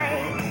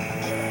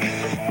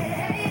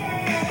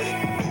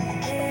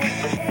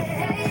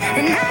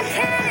And I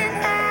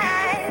can't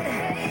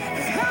hide,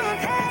 'cause growing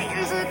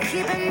pains are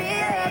keeping me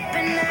up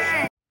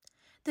at night.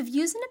 The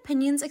views and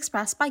opinions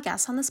expressed by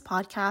guests on this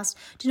podcast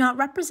do not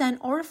represent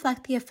or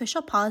reflect the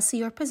official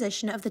policy or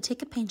position of the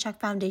Take a Paycheck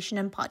Foundation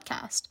and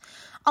podcast.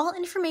 All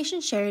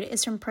information shared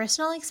is from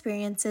personal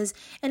experiences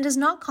and does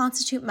not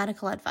constitute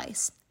medical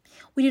advice.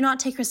 We do not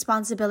take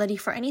responsibility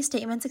for any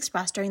statements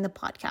expressed during the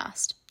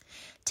podcast.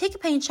 Take a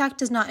Paycheck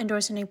does not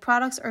endorse any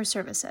products or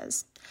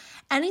services.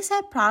 Any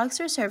said products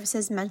or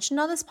services mentioned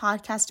on this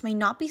podcast may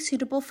not be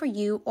suitable for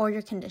you or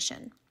your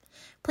condition.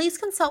 Please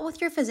consult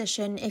with your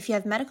physician if you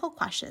have medical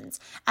questions,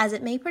 as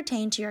it may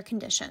pertain to your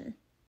condition.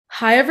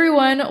 Hi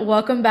everyone,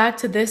 welcome back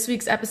to this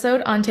week's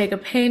episode on Take a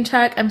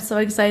Paycheck. I'm so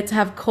excited to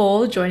have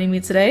Cole joining me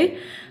today.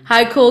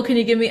 Hi Cole, can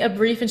you give me a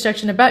brief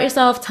introduction about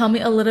yourself? Tell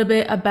me a little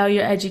bit about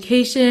your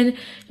education,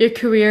 your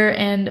career,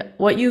 and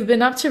what you've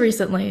been up to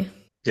recently.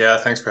 Yeah,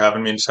 thanks for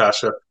having me,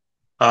 Natasha.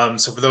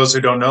 So for those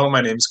who don't know, my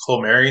name is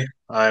Cole Mary.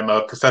 I'm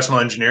a professional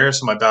engineer.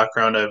 So my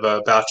background, I have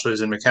a bachelor's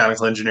in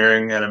mechanical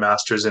engineering and a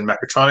master's in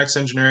mechatronics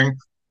engineering.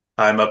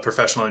 I'm a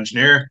professional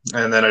engineer,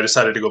 and then I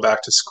decided to go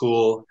back to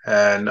school,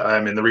 and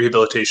I'm in the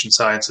rehabilitation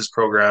sciences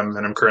program,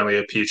 and I'm currently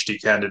a PhD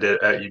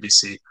candidate at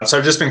UBC. So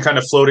I've just been kind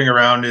of floating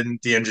around in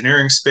the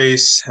engineering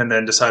space, and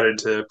then decided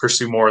to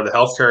pursue more of the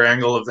healthcare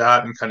angle of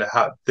that, and kind of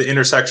how the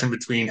intersection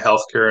between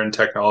healthcare and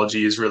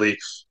technology is really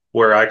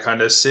where I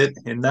kind of sit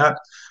in that.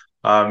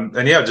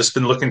 And yeah, just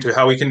been looking to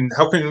how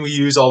can we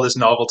use all this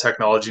novel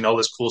technology and all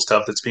this cool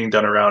stuff that's being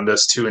done around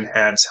us to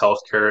enhance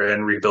healthcare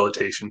and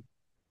rehabilitation.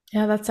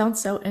 Yeah, that sounds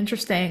so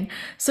interesting.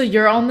 So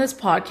you're on this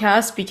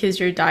podcast because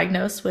you're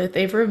diagnosed with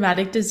a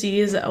rheumatic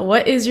disease.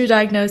 What is your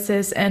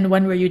diagnosis and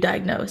when were you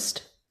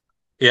diagnosed?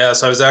 Yeah,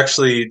 so I was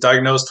actually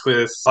diagnosed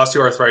with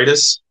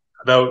osteoarthritis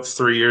about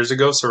 3 years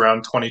ago, so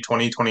around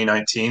 2020,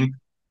 2019.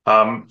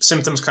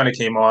 Symptoms kind of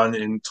came on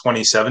in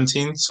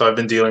 2017, so I've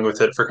been dealing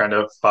with it for kind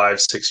of 5,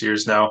 6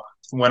 years now.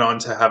 Went on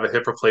to have a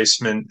hip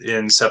replacement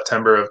in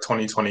September of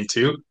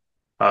 2022.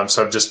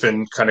 So I've just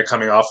been kind of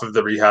coming off of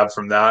the rehab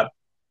from that.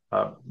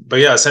 But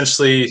yeah,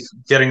 essentially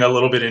getting a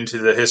little bit into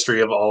the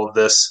history of all of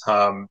this.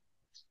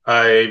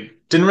 I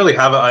didn't really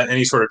have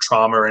any sort of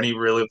trauma or any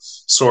really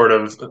sort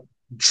of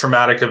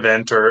traumatic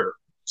event or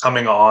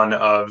coming on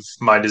of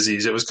my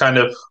disease. It was kind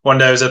of one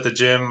day I was at the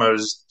gym, I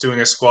was doing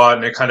a squat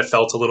and it kind of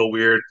felt a little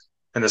weird.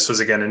 And this was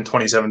again in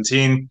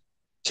 2017.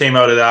 Came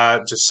out of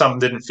that, just something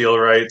didn't feel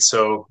right.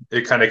 So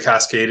it kind of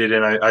cascaded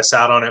and I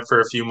sat on it for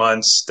a few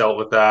months, dealt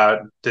with that,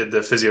 did the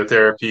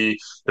physiotherapy,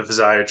 the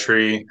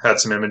physiatry, had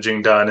some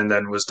imaging done, and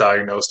then was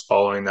diagnosed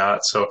following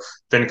that. So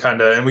been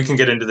kind of, and we can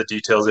get into the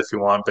details if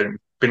you want, but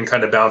been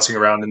kind of bouncing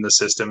around in the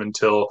system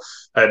until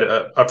I had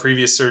a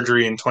previous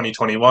surgery in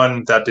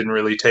 2021. That didn't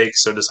really take,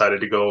 so decided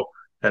to go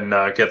and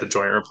get the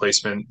joint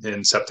replacement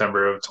in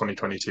September of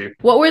 2022.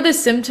 What were the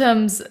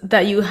symptoms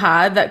that you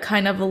had that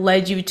kind of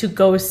led you to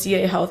go see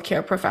a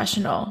healthcare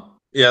professional?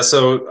 Yeah,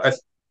 so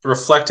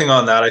reflecting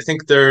on that, I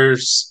think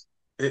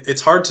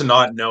it's hard to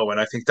not know. And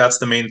I think that's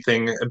the main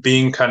thing,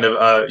 being kind of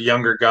a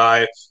younger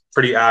guy,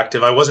 pretty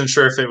active. I wasn't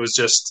sure if it was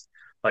just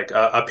like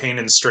a pain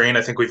and strain.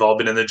 I think we've all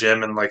been in the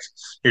gym and like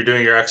you're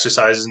doing your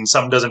exercises and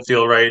something doesn't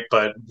feel right,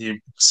 but you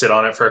sit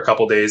on it for a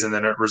couple of days and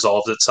then it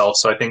resolves itself.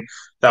 So I think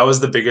that was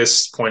the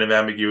biggest point of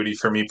ambiguity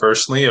for me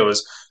personally. I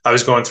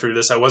was going through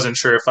this. I wasn't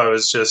sure if I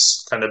was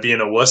just kind of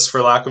being a wuss,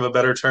 for lack of a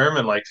better term,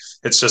 and like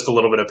it's just a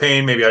little bit of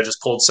pain. Maybe I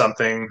just pulled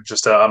something,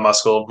 just a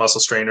muscle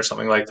strain or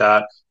something like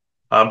that.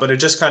 But it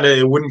just kind of,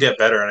 it wouldn't get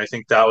better. And I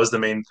think that was the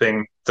main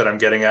thing that I'm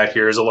getting at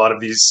here is a lot of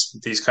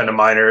these kind of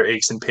minor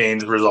aches and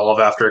pains resolve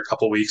after a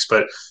couple of weeks.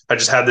 But I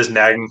just had this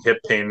nagging hip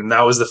pain. And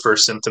that was the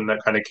first symptom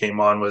that kind of came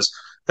on, was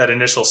that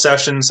initial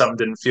session, something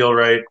didn't feel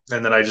right.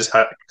 And then I just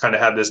kind of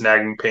had this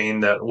nagging pain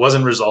that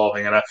wasn't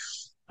resolving. And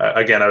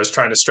again, I was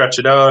trying to stretch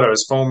it out. I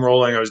was foam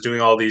rolling. I was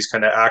doing all these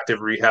kind of active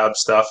rehab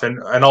stuff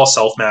and all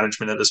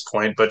self-management at this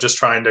point, but just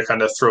trying to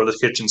kind of throw the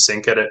kitchen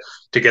sink at it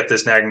to get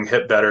this nagging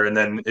hip better. And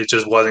then it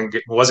just wasn't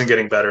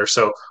getting better.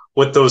 So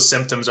what those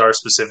symptoms are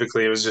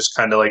specifically, it was just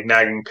kind of like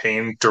nagging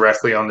pain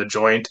directly on the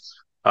joint,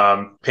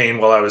 pain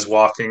while I was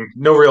walking,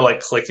 no real like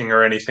clicking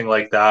or anything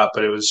like that,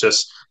 but it was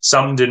just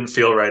something didn't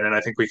feel right. And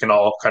I think we can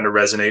all kind of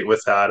resonate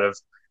with that of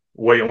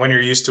when you're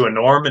used to a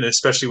norm, and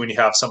especially when you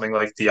have something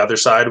like the other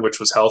side, which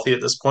was healthy at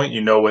this point, you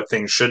know what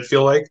things should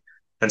feel like,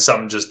 and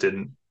something just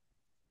didn't.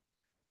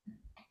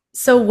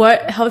 So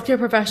what healthcare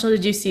professional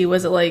did you see?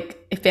 Was it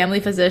like a family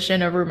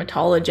physician, a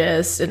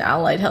rheumatologist, an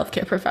allied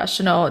healthcare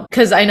professional?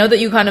 Because I know that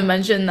you kind of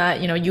mentioned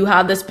that, you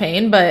had this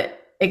pain, but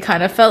it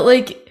kind of felt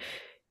like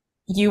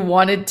you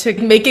wanted to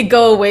make it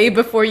go away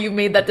before you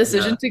made that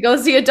decision to go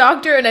see a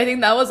doctor. And I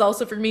think that was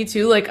also for me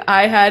too. Like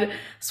I had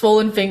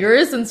swollen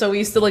fingers, and so we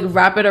used to like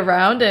wrap it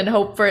around and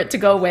hope for it to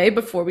go away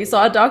before we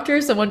saw a doctor.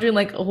 So I'm wondering,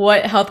 like,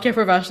 what healthcare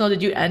professional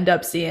did you end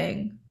up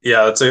seeing?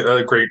 Yeah, that's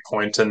a great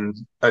point. And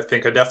I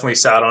think I definitely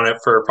sat on it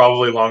for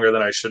probably longer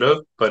than I should have,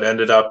 but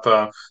ended up,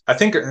 I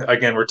think,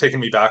 again, we're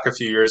taking me back a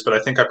few years, but I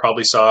think I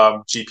probably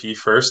saw GP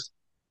first.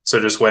 So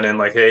just went in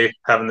like, hey,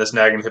 having this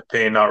nagging hip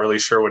pain, not really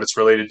sure what it's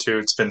related to.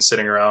 It's been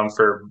sitting around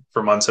for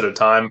months at a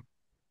time.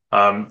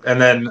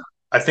 And then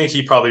I think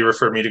he probably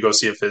referred me to go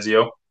see a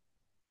physio.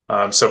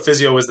 So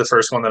physio was the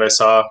first one that I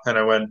saw, and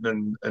I went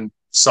and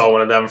saw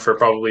one of them for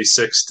probably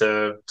 6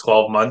 to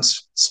 12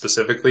 months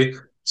specifically.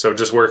 So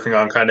just working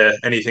on kind of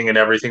anything and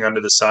everything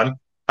under the sun.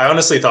 I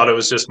honestly thought it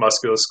was just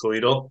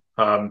musculoskeletal.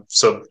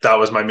 So that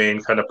was my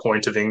main kind of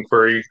point of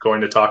inquiry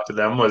going to talk to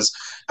them was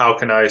how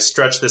can I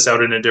stretch this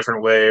out in a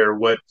different way, or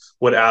what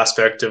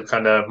aspect of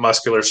kind of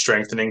muscular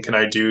strengthening can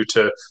I do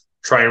to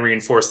try and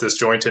reinforce this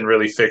joint and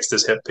really fix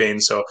this hip pain.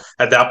 So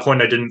at that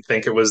point, I didn't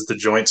think it was the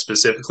joint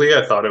specifically.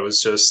 I thought it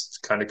was just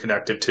kind of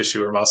connective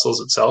tissue or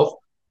muscles itself.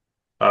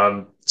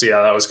 So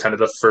yeah, that was kind of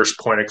the first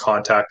point of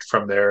contact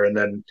from there, and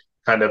then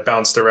kind of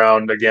bounced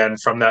around again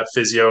from that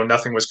physio.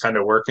 Nothing was kind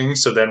of working.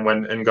 So then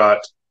went and got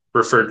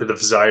referred to the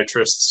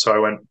physiatrist. So I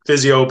went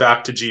physio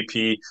back to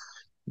GP.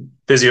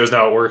 Physio is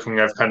not working.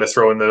 I've kind of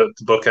thrown the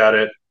book at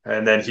it.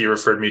 And then he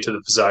referred me to the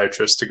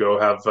physiatrist to go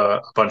have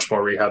a bunch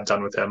more rehab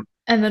done with him.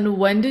 And then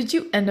when did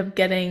you end up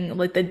getting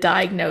like the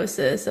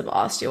diagnosis of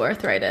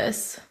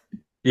osteoarthritis?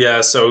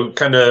 Yeah, so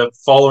kind of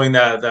following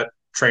that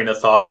train of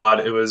thought,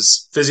 it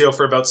was physio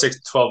for about 6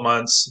 to 12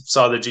 months.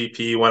 Saw the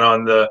GP, went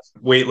on the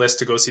wait list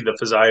to go see the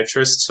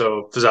physiatrist.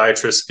 So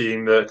physiatrist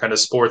being the kind of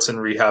sports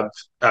and rehab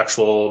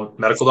actual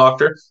medical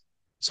doctor.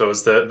 So it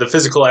was the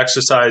physical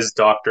exercise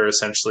doctor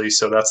essentially.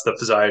 So that's the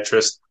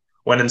physiatrist.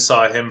 Went and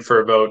saw him for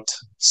about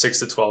 6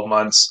 to 12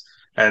 months.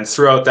 And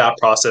throughout that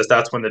process,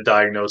 that's when the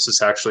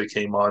diagnosis actually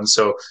came on.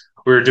 So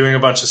we were doing a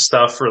bunch of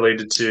stuff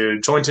related to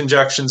joint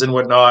injections and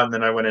whatnot. And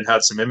then I went and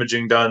had some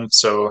imaging done.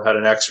 So had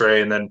an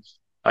x-ray. And then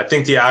I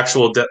think the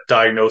actual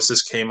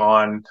diagnosis came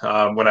on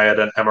when I had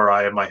an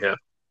MRI of my hip.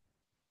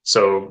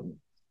 So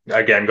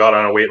again, got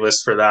on a wait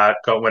list for that,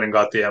 went and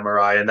got the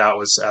MRI. And that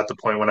was at the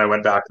point when I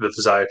went back to the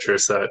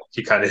physiatrist that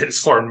he kind of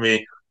informed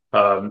me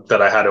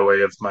that I had a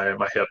way of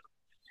my hip.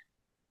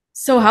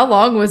 So how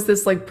long was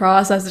this like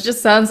process? It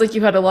just sounds like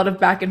you had a lot of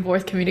back and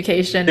forth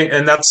communication.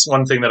 And that's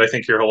one thing that I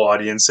think your whole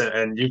audience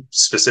and you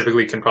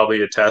specifically can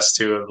probably attest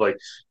to of like,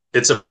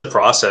 it's a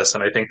process.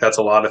 And I think that's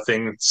a lot of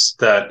things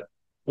that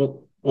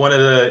one of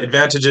the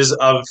advantages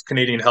of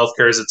Canadian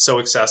healthcare is it's so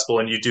accessible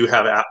and you do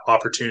have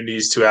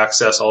opportunities to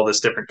access all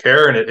this different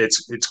care and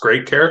it's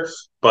great care,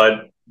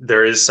 but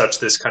there is such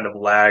this kind of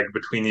lag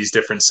between these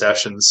different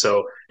sessions.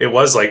 So it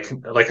was like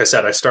I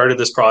said, I started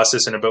this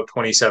process in about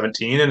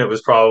 2017 and it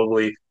was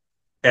probably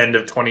end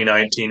of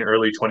 2019,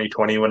 early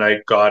 2020 when I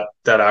got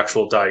that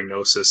actual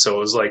diagnosis. So it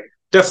was like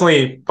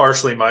definitely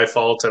partially my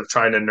fault of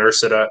trying to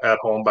nurse it at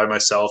home by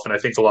myself. And I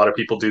think a lot of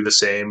people do the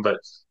same, but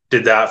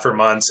did that for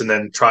months and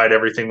then tried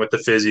everything with the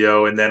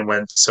physio and then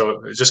went.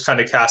 So it just kind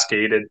of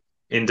cascaded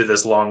into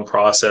this long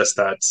process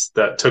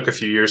that took a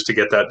few years to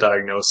get that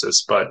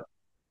diagnosis, but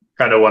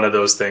kind of one of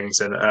those things.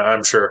 And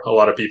I'm sure a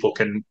lot of people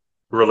can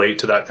relate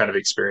to that kind of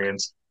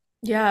experience.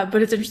 Yeah,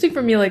 but it's interesting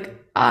for me. Like,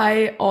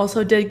 I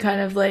also did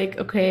kind of like,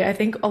 okay, I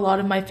think a lot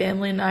of my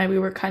family and I, we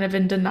were kind of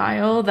in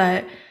denial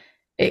that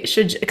it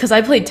should, because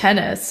I played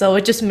tennis. So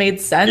it just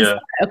made sense. Yeah.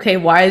 Okay,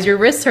 why is your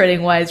wrist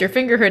hurting? Why is your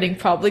finger hurting?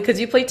 Probably because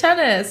you play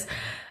tennis.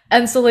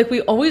 And so, like,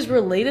 we always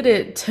related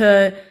it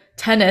to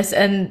tennis.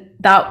 And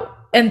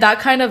that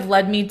kind of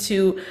led me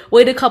to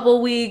wait a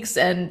couple weeks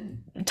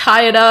and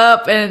tie it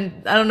up.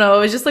 And I don't know, it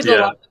was just like a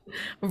Yeah. lot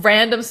of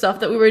random stuff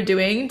that we were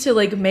doing to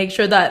like make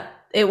sure that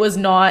it was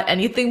not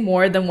anything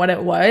more than what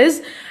it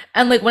was.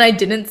 And like when I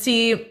didn't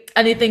see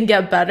anything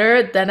get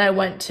better, then I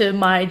went to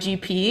my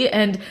GP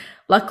and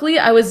luckily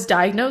I was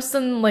diagnosed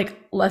in like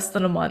less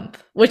than a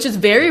month, which is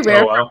very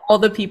rare Oh, for wow. all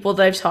the people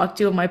that I've talked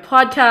to in my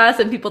podcast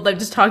and people that I've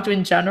just talked to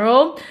in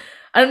general.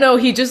 I don't know,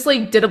 he just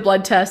like did a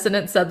blood test and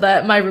it said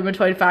that my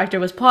rheumatoid factor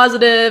was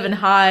positive and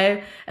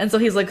high. And so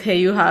he's like, hey,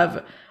 you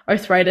have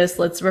arthritis,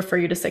 let's refer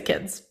you to sick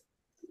kids.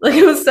 Like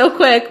it was so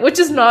quick, which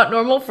is not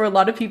normal for a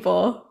lot of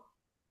people.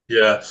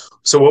 Yeah.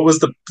 So what was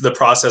the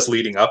process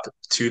leading up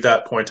to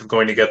that point of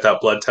going to get that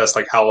blood test?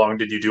 Like how long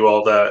did you do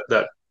all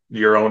that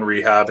your own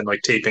rehab and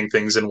like taping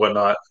things and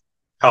whatnot?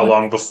 How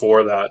long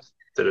before that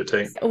did it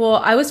take? Well,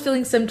 I was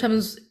feeling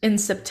symptoms in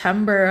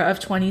September of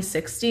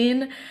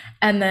 2016,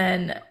 and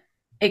then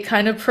it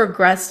kind of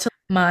progressed to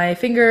my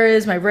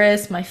fingers, my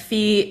wrists, my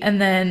feet, and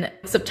then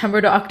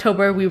September to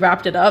October, we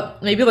wrapped it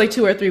up. Maybe like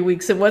 2 or 3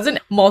 weeks. It wasn't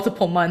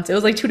multiple months. It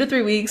was like 2 to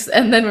 3 weeks,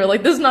 and then we're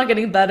like, this is not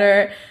getting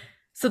better.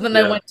 So then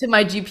I Yeah. went to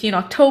my GP in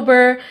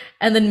October,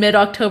 and then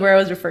mid-October I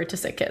was referred to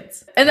sick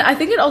kids. And I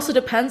think it also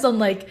depends on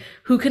like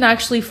who can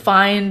actually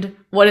find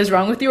what is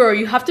wrong with you, or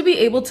you have to be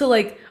able to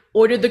like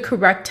order the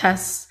correct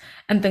tests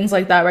and things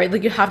like that, right?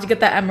 Like you have to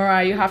get that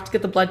MRI, you have to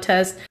get the blood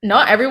test.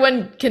 Not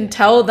everyone can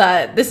tell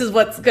that this is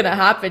what's gonna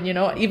happen, you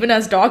know? Even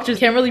as doctors,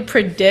 can't really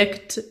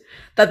predict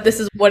that this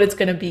is what it's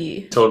gonna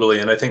be. Totally.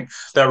 And I think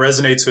that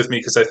resonates with me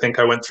because I think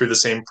I went through the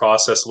same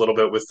process a little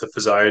bit with the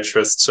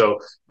physiatrist. So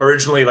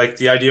originally, like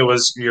the idea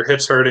was your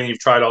hip's hurting, you've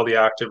tried all the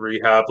active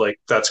rehab, like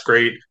that's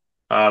great.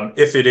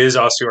 If it is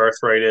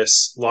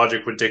osteoarthritis,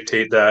 logic would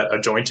dictate that a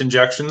joint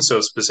injection,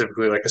 so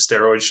specifically like a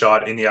steroid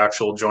shot in the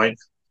actual joint,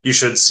 you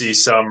should see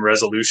some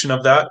resolution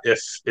of that if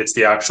it's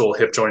the actual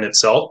hip joint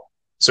itself.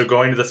 So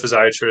going to the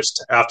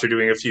physiatrist after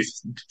doing a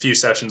few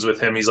sessions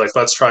with him, he's like,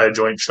 let's try a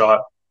joint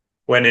shot.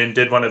 Went in,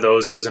 did one of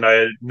those, and I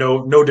had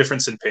no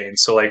difference in pain.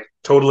 So like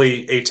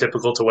totally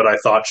atypical to what I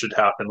thought should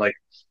happen. Like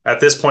at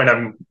this point,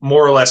 I'm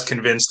more or less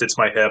convinced it's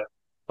my hip.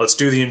 Let's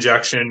do the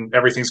injection.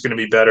 Everything's going to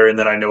be better, and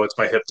then I know it's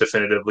my hip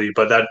definitively.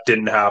 But that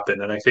didn't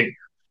happen, and I think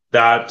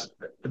that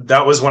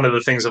that was one of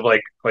the things of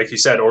like you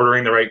said,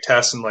 ordering the right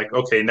tests and like,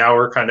 okay, now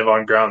we're kind of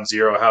on ground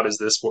zero. How does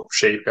this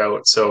shape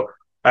out? So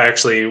I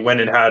actually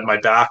went and had my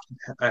back.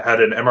 I had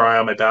an MRI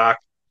on my back,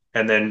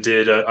 and then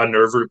did a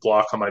nerve root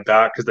block on my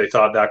back because they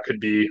thought that could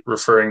be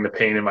referring the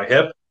pain in my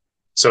hip.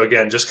 So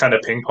again, just kind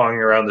of ping ponging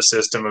around the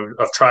system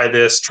of try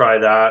this, try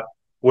that.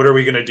 What are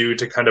we going to do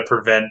to kind of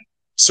prevent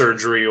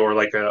surgery or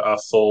like a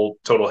full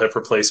total hip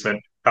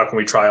replacement? How can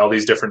we try all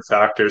these different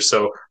factors?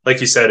 So,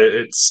 like you said,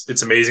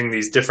 it's amazing,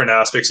 these different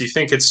aspects. You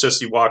think it's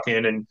just you walk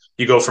in and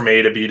you go from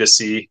A to B to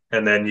C,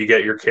 and then you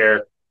get your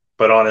care.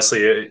 But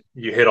honestly,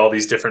 you hit all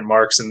these different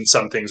marks, and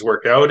some things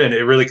work out. And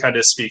it really kind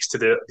of speaks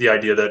to the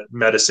idea that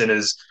medicine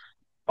is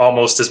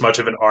almost as much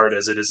of an art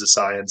as it is a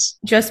science.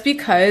 Just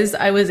because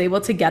I was able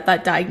to get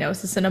that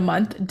diagnosis in a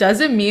month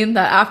doesn't mean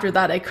that after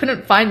that I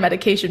couldn't find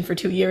medication for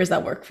 2 years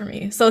that worked for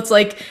me. So it's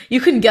like you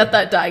can get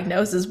that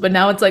diagnosis, but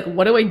now it's like,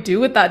 what do I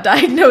do with that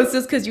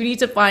diagnosis? Because you need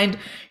to find,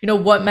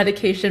 what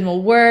medication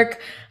will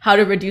work, how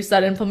to reduce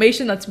that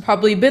inflammation that's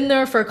probably been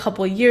there for a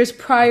couple of years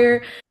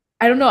prior.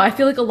 I don't know. I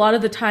feel like a lot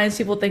of the times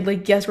people think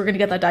like, yes, we're going to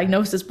get that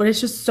diagnosis, but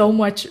it's just so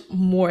much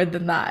more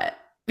than that.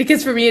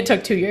 Because for me, it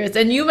took 2 years.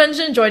 And you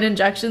mentioned joint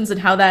injections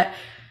and how that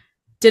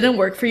didn't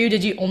work for you.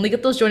 Did you only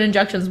get those joint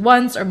injections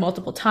once or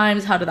multiple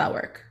times? How did that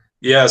work?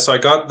 Yeah, so I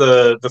got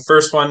the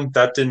first one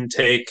that didn't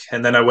take,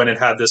 and then I went and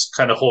had this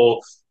kind of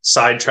whole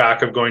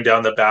sidetrack of going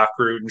down the back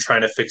route and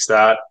trying to fix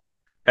that.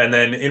 And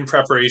then in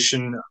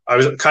preparation, I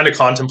was kind of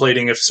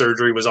contemplating if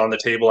surgery was on the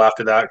table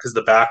after that because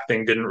the back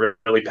thing didn't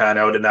really pan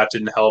out and that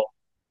didn't help.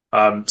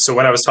 So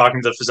when I was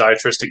talking to the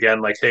physiatrist again,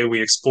 like, hey, we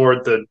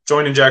explored the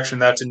joint injection,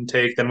 that didn't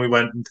take. Then we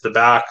went into the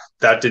back,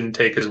 that didn't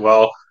take as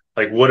well.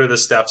 Like, what are the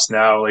steps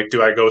now? Like,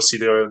 do I go see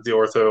the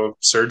ortho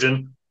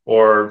surgeon,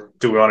 or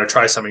do we want to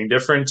try something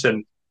different?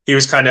 And he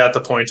was kind of at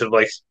the point of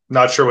like,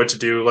 not sure what to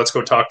do. Let's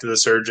go talk to the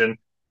surgeon.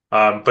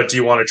 But do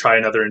you want to try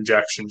another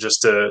injection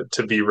just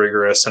to be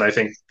rigorous? And I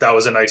think that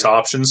was a nice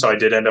option. So I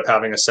did end up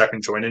having a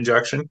second joint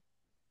injection,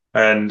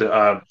 and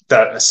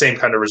that same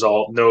kind of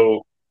result.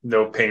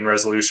 No pain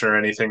resolution or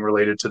anything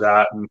related to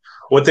that. And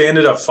what they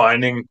ended up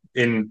finding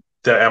in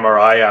the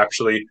MRI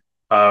actually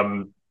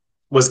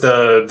was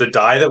the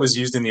dye that was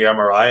used in the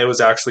MRI. It was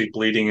actually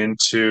bleeding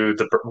into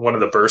one of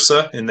the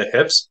bursa in the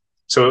hips.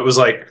 So it was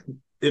like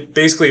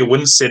it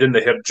wouldn't sit in the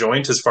hip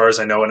joint as far as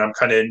I know. And I'm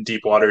kind of in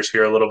deep waters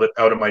here, a little bit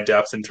out of my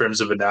depth in terms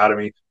of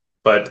anatomy.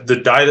 But the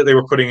dye that they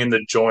were putting in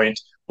the joint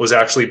was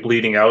actually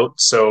bleeding out.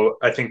 So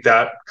I think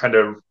that kind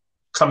of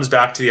comes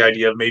back to the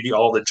idea of maybe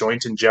all the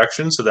joint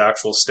injections, so the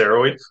actual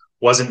steroid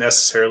wasn't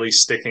necessarily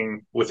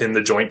sticking within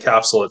the joint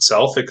capsule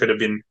itself. It could have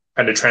been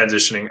kind of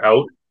transitioning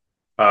out,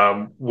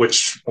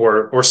 which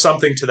or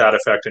something to that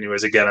effect.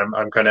 Anyways, again,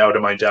 I'm kind of out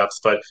of my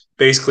depth, but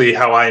basically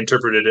how I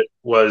interpreted it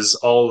was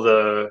all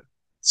the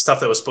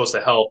stuff that was supposed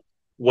to help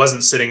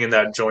wasn't sitting in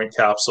that joint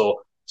capsule.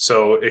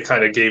 So it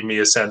kind of gave me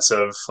a sense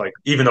of like,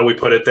 even though we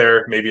put it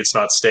there, maybe it's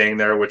not staying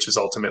there, which is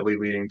ultimately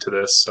leading to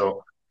this.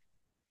 So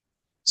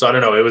I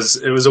don't know. It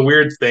was a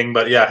weird thing,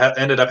 but yeah,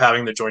 ended up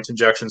having the joint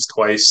injections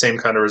twice, same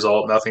kind of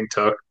result, nothing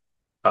took.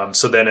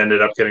 So then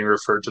ended up getting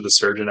referred to the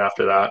surgeon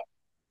after that.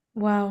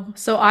 Wow.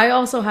 So I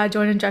also had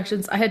joint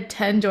injections. I had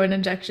 10 joint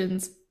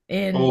injections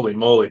in, Holy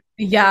moly!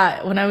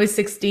 yeah, when I was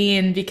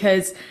 16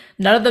 because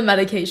none of the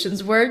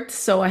medications worked.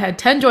 So I had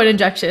 10 joint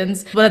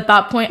injections. But at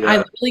that point, I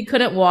Yeah, literally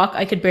couldn't walk.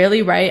 I could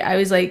barely write. I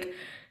was like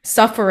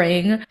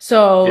suffering.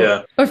 So,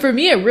 yeah, but for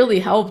me, it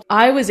really helped.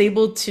 I was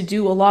able to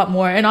do a lot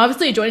more. And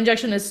obviously, a joint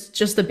injection is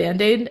just a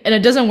band-aid and it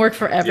doesn't work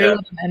for yeah,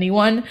 everyone and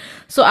anyone.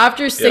 So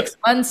after yeah, 6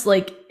 months,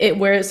 like it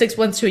wears 6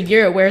 months to a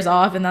year, it wears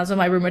off. And that's what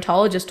my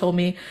rheumatologist told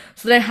me.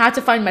 So then I had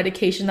to find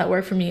medication that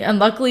worked for me. And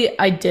luckily,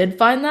 I did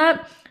find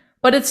that.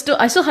 But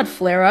I still had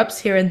flare-ups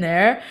here and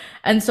there.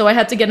 And so I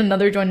had to get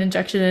another joint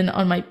injection in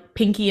on my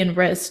pinky and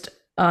wrist.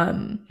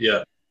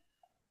 yeah.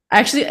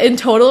 Actually, in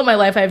total in my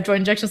life, I have joint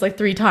injections like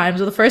 3 times.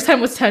 So the first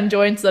time was 10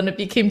 joints, then it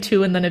became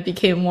 2, and then it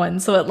became 1.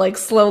 So it like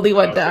slowly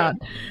went Okay. down.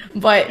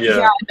 But Yeah,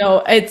 yeah,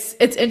 no, it's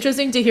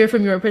interesting to hear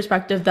from your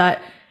perspective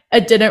that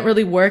it didn't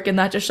really work, and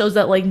that just shows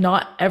that like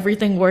not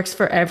everything works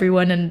for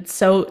everyone, and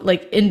so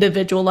like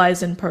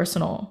individualized and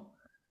personal.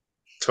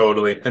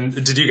 totally. And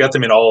did you get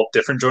them in all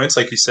different joints,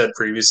 like you said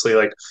previously?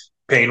 Like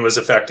pain was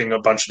affecting a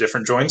bunch of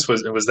different joints.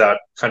 Was that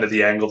kind of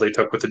the angle they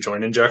took with the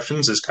joint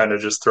injections? Is kind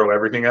of just throw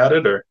everything at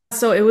it, or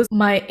So it was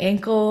my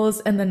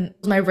ankles and then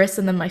my wrists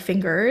and then my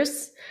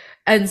fingers.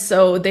 And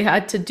so they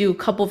had to do a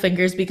couple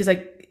fingers because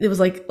like it was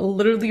like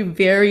literally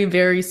very,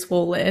 very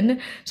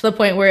swollen to the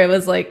point where it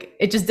was like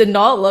it just did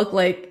not look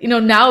like,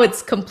 now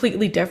it's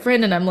completely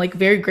different and I'm like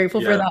very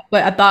grateful for yeah, that.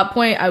 But at that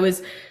point I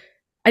was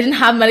I didn't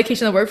have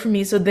medication that worked for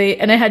me. So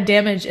and I had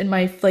damage in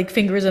my like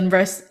fingers and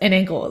wrists and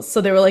ankles.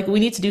 So they were like, we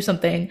need to do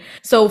something.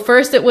 So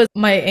first it was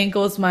my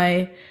ankles,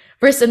 my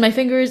wrist and my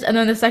fingers. And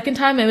then the second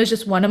time it was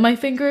just one of my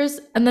fingers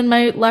and then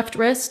my left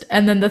wrist.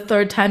 And then the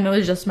third time it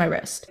was just my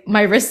wrist.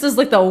 My wrist is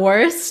like the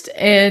worst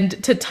and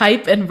to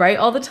type and write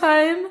all the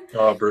time.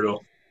 Oh,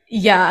 brutal.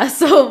 Yeah.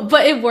 So,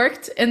 but it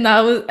worked. And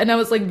I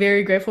was like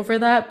very grateful for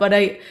that. But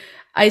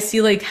I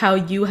see like how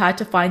you had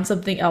to find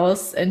something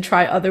else and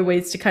try other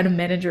ways to kind of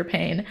manage your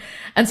pain.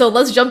 And so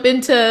let's jump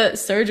into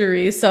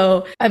surgery.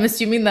 So I'm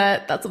assuming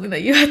that that's something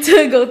that you had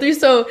to go through.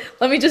 So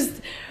let me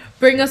just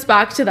bring us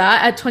back to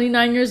that. At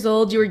 29 years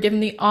old, you were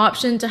given the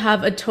option to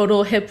have a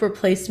total hip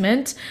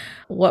replacement.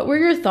 What were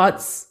your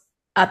thoughts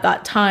at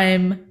that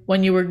time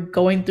when you were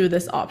going through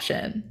this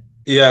option?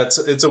 Yeah,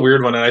 it's a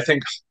weird one, and I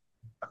think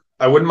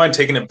I wouldn't mind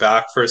taking it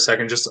back for a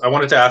second. Just I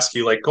wanted to ask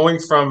you, like, going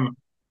from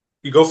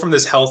you go from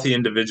this healthy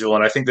individual,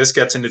 and I think this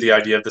gets into the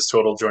idea of this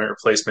total joint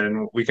replacement,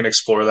 and we can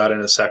explore that in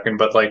a second.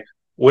 But like,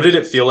 what did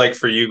it feel like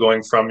for you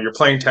going from you're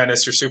playing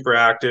tennis, you're super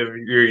active,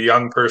 you're a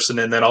young person,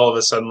 and then all of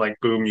a sudden, like,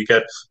 boom, you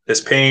get this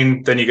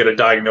pain, then you get a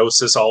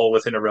diagnosis all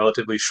within a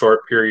relatively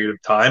short period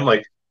of time.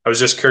 Like, I was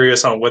just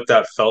curious on what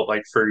that felt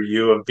like for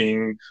you of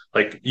being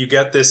like you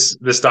get this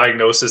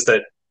diagnosis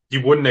that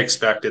you wouldn't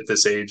expect at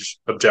this age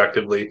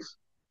objectively,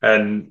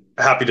 and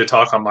happy to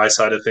talk on my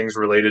side of things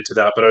related to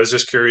that. But I was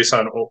just curious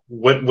on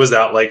what was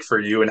that like for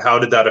you, and how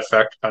did that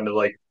affect kind of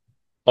like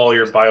all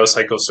your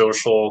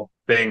biopsychosocial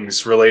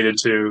things related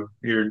to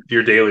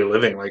your daily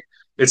living? Like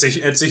it's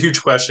a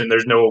huge question.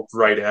 There's no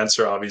right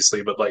answer,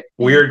 obviously, but like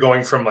we're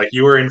going from like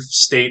you were in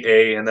state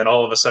A and then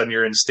all of a sudden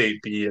you're in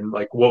state B, and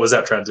like what was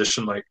that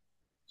transition like?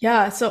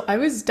 Yeah, so I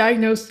was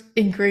diagnosed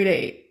in grade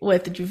 8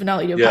 with juvenile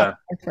idiopathic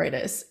Yeah,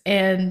 arthritis.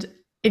 And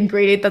in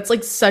grade 8, that's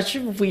like such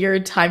a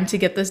weird time to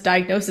get this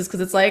diagnosis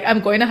because it's like I'm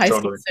going to high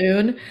school totally.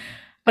 soon,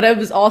 but I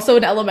was also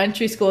in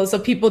elementary school, so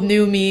people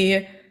knew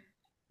me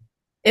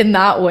in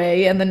that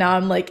way. And then now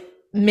I'm like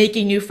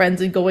making new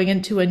friends and going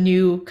into a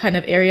new kind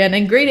of area. And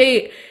in grade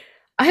 8,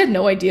 I had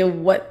no idea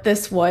what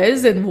this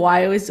was and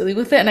why I was dealing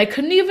with it. And I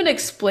couldn't even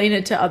explain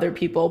it to other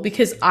people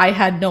because I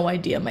had no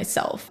idea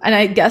myself. And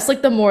I guess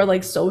like the more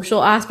like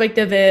social aspect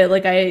of it,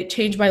 like I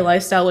changed my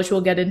lifestyle, which we'll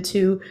get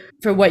into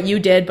for what you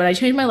did, but I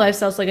changed my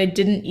lifestyle. So like I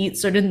didn't eat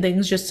certain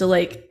things just to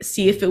like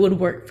see if it would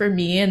work for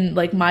me and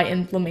like my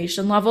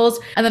inflammation levels.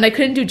 And then I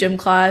couldn't do gym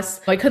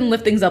class. I couldn't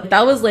lift things up.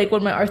 That was like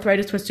when my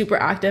arthritis was super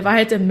active. I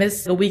had to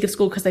miss a week of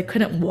school because I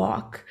couldn't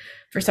walk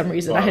for some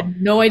reason. I Wow.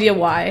 had no idea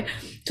why.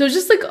 So it was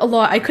just like a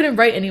lot. I couldn't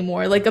write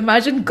anymore. Like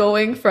imagine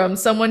going from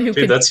someone who Dude,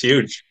 could, that's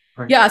huge.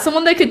 yeah,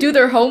 someone that could do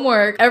their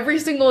homework every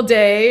single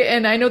day.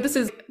 And I know this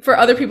is for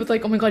other people, it's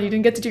like, oh my God, you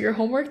didn't get to do your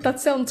homework? That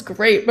sounds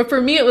great. But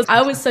for me,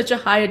 I was such a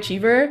high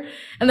achiever.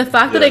 And the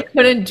fact that I Yeah.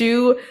 couldn't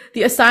do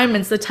the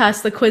assignments, the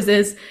tests, the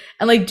quizzes,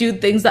 and like do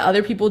things that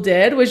other people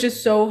did was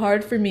just so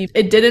hard for me.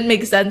 It didn't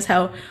make sense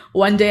how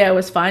one day I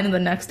was fine and the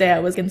next day I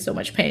was in so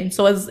much pain.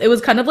 So it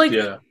was kind of like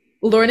Yeah.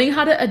 learning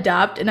how to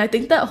adapt. And I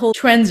think that whole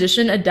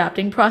transition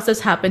adapting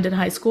process happened in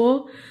high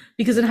school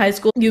because in high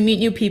school, you meet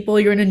new people,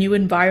 you're in a new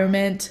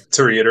environment.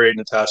 To reiterate,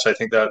 Natasha, I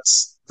think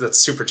that's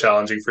super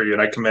challenging for you,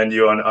 and I commend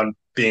you on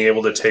being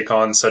able to take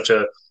on such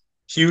a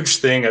huge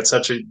thing at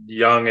such a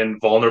young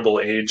and vulnerable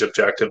age.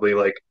 Objectively,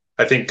 like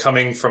I think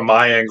coming from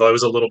my angle, I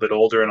was a little bit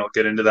older, and I'll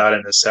get into that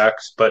in a sec.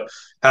 But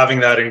having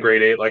that in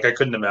grade 8, like I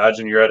couldn't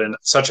imagine you're at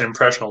such an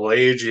impressionable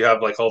age. You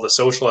have like all the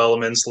social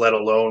elements, let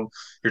alone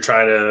you're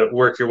trying to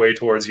work your way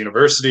towards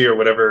university or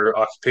whatever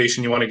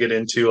occupation you want to get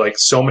into. Like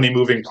so many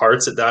moving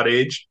parts at that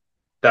age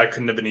that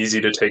couldn't have been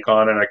easy to take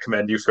on, and I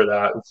commend you for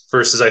that.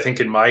 Versus, I think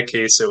in my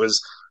case, I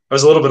was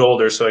a little bit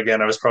older, so again,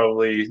 I was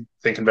probably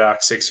thinking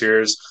back 6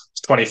 years,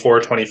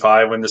 24,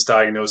 25 when this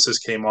diagnosis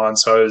came on.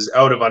 So I was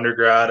out of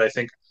undergrad. I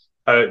think,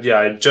 yeah,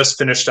 I just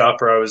finished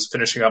up, or I was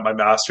finishing up my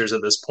master's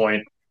at this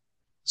point.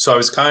 So I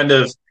was kind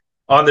of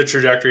on the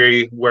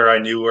trajectory where I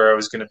knew where I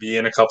was going to be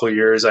in a couple of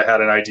years. I had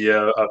an idea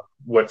of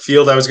what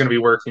field I was going to be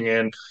working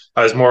in.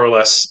 I was more or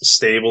less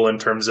stable in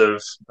terms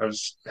of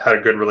had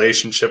a good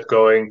relationship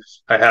going.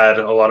 I had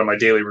a lot of my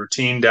daily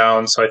routine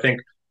down. So I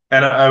think,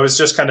 and I was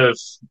just kind of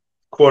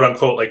quote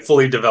unquote like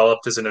fully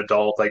developed as an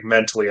adult, like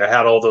mentally. I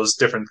had all those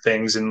different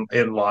things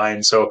in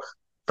line. So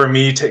for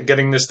me,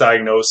 getting this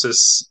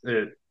diagnosis,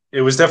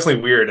 it was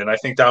definitely weird, and I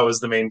think that was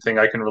the main thing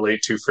I can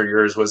relate to for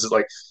yours was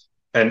like,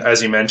 and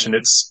as you mentioned,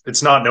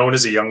 it's not known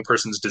as a young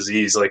person's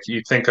disease. Like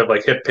you think of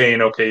like hip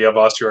pain, okay, you have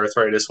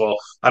osteoarthritis. Well,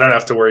 I don't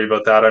have to worry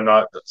about that. I'm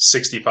not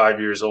 65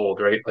 years old,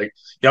 right? Like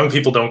young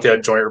people don't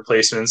get joint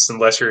replacements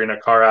unless you're in a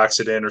car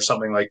accident or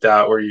something like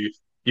that, where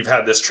you've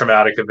had this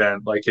traumatic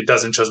event. Like it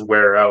doesn't just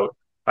wear out.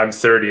 I'm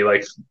 30.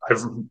 Like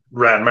I've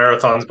ran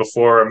marathons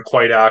before. I'm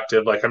quite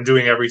active. Like I'm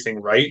doing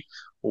everything right.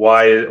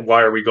 Why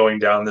are we going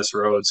down this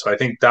road? So I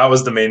think that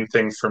was the main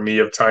thing for me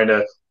of trying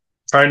to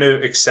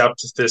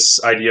accept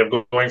this idea of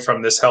going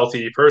from this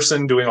healthy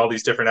person doing all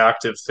these different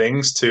active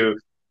things to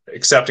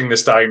accepting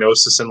this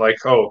diagnosis and like,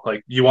 oh,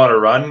 like you want to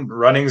run,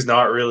 running's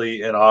not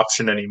really an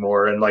option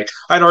anymore. And like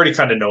I'd already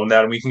kind of known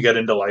that, and we can get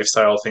into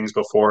lifestyle things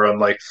before, and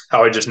like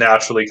how I just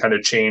naturally kind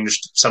of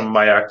changed some of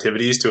my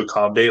activities to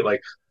accommodate.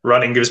 Like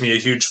running gives me a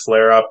huge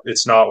flare up,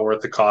 it's not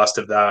worth the cost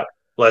of that,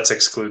 let's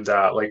exclude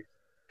that. Like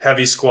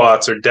heavy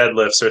squats or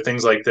deadlifts or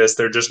things like this,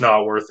 they're just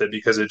not worth it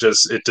because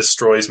it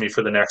destroys me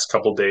for the next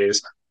couple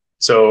days.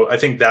 So I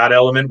think that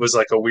element was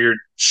like a weird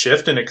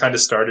shift, and it kind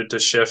of started to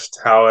shift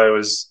how I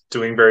was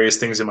doing various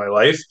things in my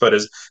life. But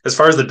as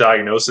far as the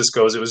diagnosis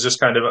goes, it was just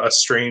kind of a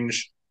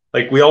strange,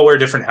 like we all wear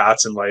different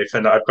hats in life,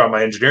 and I've got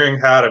my engineering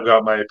hat, I've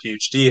got my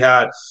PhD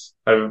hat,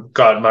 I've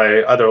got my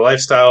other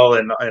lifestyle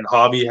and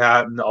hobby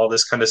hat and all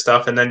this kind of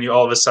stuff. And then you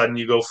all of a sudden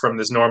you go from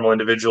this normal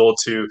individual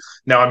to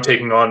now I'm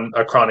taking on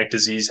a chronic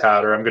disease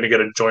hat, or I'm going to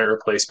get a joint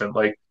replacement.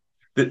 Like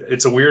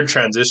it's a weird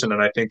transition,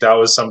 and I think that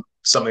was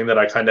something that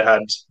I kind of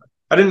had.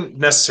 I didn't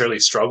necessarily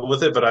struggle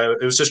with it, but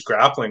it was just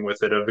grappling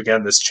with it of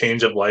again this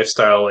change of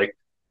lifestyle. Like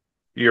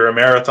you're a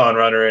marathon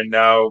runner, and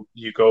now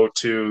you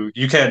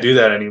can't do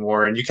that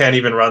anymore, and you can't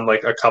even run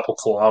like a couple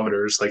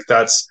kilometers. Like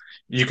that's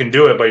you can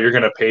do it, but you're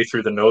going to pay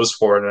through the nose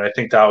for it. And I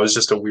think that was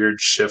just a weird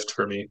shift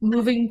for me.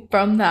 Moving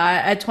from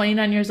that, at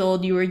 29 years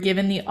old, you were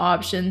given the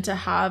option to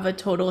have a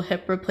total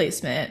hip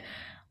replacement.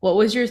 What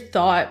was your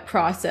thought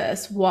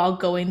process while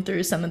going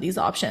through some of these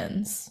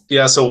options?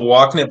 Yeah, so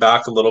walking it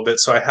back a little bit.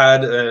 So I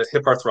had a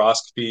hip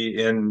arthroscopy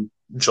in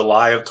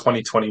July of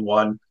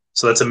 2021.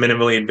 So that's a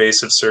minimally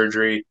invasive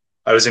surgery.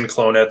 I was in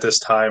Kelowna at this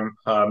time.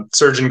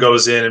 Surgeon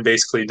goes in and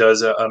basically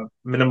does a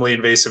minimally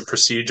invasive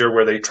procedure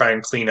where they try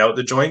and clean out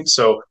the joint.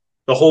 So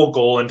the whole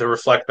goal, and to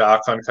reflect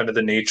back on kind of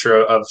the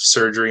nature of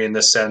surgery in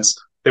this sense,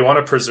 they want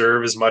to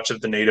preserve as much of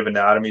the native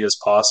anatomy as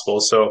possible.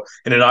 So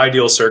in an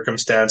ideal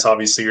circumstance,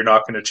 obviously you're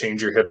not going to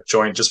change your hip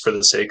joint just for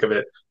the sake of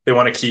it. They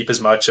want to keep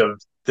as much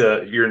of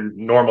your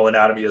normal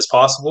anatomy as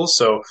possible.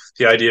 So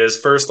the idea is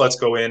first, let's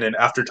go in, and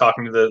after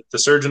talking to the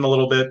surgeon a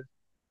little bit,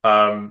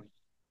 um,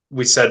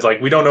 we said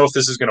like we don't know if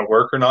this is going to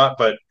work or not,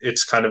 but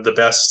it's kind of the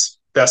best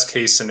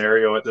case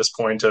scenario at this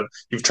point of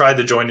you've tried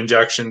the joint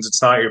injections,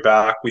 it's not your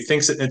back. We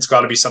think it's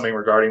got to be something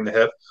regarding the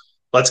hip.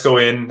 Let's go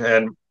in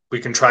and we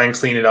can try and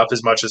clean it up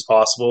as much as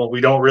possible.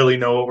 We don't really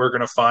know what we're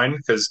going to find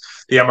because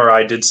the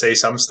MRI did say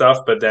some stuff,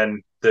 but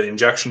then the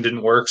injection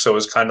didn't work. So it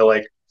was kind of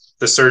like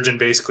the surgeon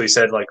basically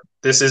said, like,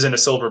 this isn't a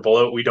silver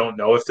bullet. We don't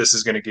know if this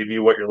is going to give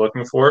you what you're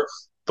looking for,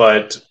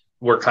 but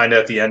we're kind of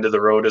at the end of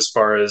the road as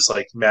far as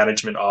like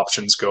management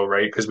options go,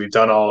 right? Because we've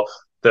done all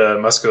the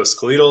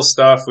musculoskeletal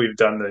stuff, we've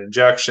done the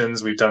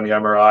injections, we've done the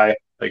MRI,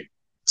 like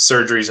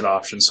surgery's an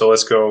option. So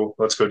let's go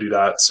do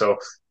that. So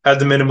had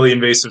the minimally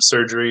invasive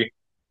surgery.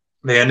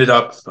 They ended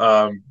up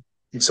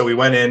so we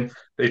went in,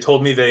 they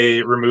told me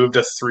they removed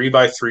a 3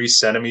 by 3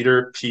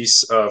 centimeter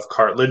piece of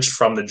cartilage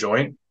from the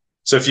joint.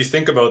 So if you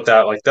think about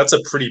that, like that's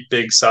a pretty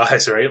big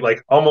size, right?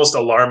 Like almost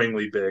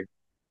alarmingly big.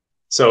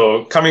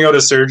 So coming out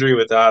of surgery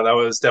with that, that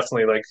was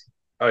definitely like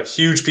a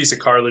huge piece of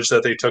cartilage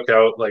that they took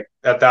out. Like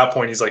at that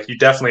point, he's like, you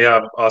definitely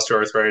have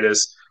osteoarthritis.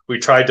 We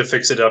tried to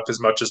fix it up as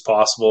much as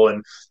possible.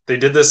 And they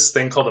did this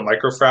thing called a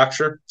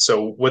microfracture.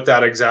 So what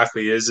that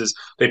exactly is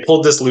they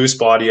pulled this loose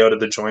body out of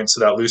the joint. So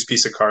that loose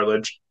piece of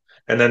cartilage.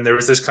 And then there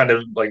was this kind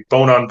of like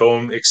bone on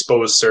bone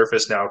exposed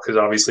surface now, because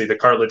obviously the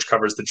cartilage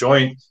covers the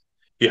joint.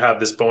 You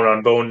have this bone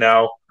on bone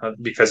now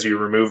because you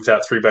removed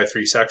that 3 by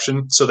 3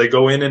 section. So they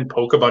go in and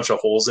poke a bunch of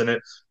holes in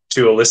it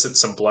to elicit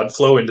some blood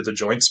flow into the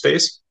joint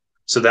space.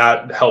 So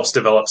that helps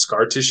develop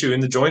scar tissue in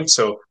the joint.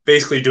 So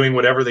basically doing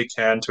whatever they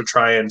can to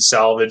try and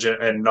salvage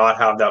it and not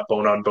have that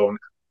bone on bone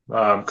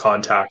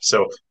contact.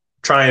 So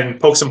try and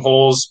poke some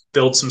holes,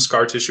 build some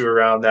scar tissue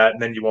around that,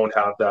 and then you won't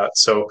have that.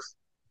 So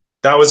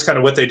that was kind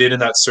of what they did in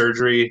that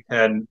surgery.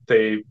 And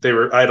I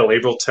had a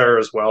labral tear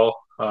as well.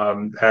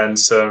 And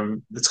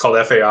some, it's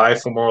called FAI,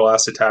 femoral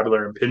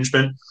acetabular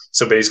impingement.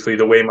 So basically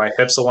the way my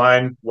hips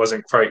align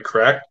wasn't quite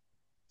correct.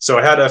 So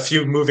I had a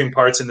few moving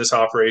parts in this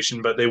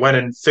operation, but they went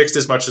and fixed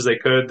as much as they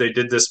could. They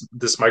did this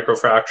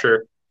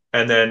microfracture,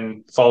 and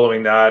then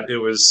following that, it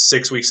was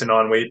 6 weeks of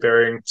non-weight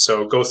bearing.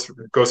 So go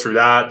through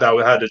that. That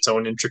had its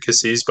own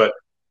intricacies, but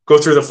go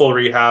through the full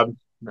rehab.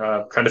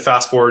 Kind of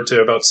fast forward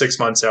to about 6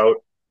 months out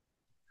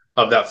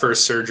of that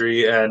first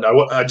surgery, and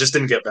I just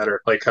didn't get better.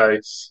 Like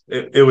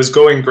it was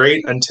going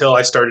great until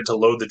I started to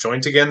load the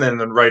joint again, and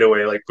then right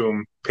away, like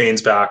boom,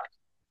 pains back.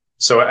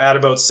 So at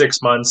about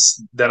 6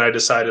 months, then I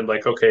decided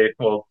like, okay,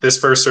 well, this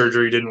first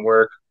surgery didn't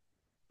work.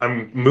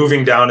 I'm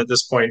moving down at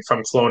this point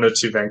from Kelowna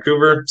to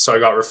Vancouver. So I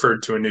got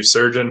referred to a new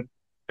surgeon.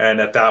 And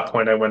at that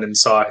point, I went and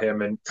saw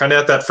him. And kind of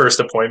at that first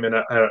appointment,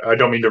 I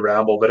don't mean to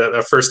ramble, but at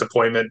that first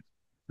appointment,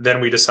 then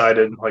we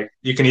decided like,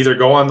 you can either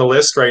go on the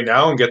list right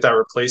now and get that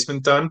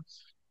replacement done,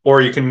 or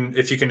you can,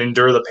 if you can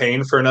endure the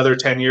pain for another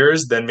 10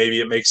 years, then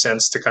maybe it makes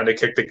sense to kind of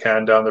kick the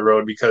can down the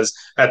road, because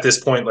at this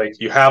point, like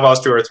you have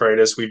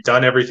osteoarthritis, we've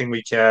done everything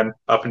we can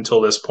up until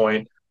this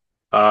point.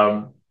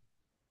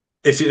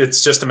 If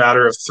it's just a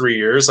matter of 3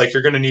 years, like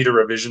you're going to need a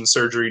revision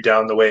surgery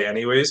down the way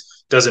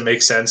anyways. Does it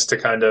make sense to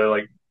kind of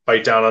like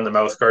bite down on the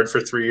mouth guard for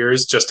 3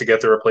 years just to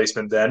get the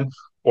replacement then?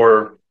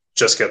 Or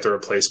just get the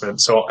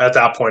replacement. So at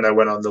that point, I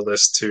went on the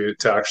list to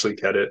actually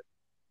get it.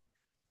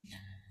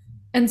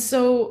 And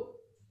so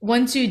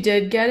once you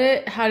did get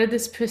it, how did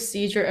this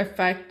procedure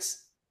affect,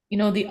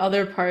 the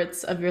other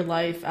parts of your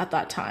life at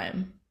that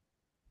time?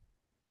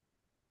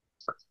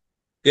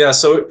 Yeah,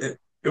 so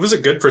it was a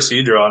good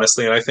procedure,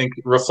 honestly. And I think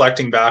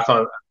reflecting back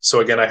on, so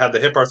again, I had the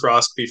hip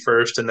arthroscopy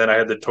first, and then I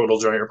had the total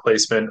joint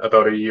replacement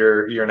about a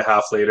year and a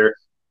half later.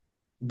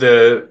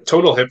 The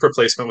total hip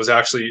replacement was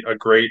actually a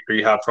great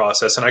rehab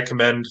process. And I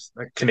commend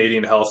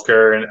Canadian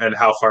healthcare and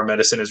how far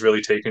medicine has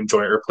really taken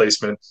joint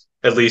replacement,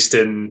 at least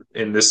in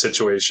this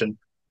situation.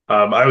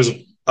 I was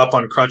up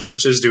on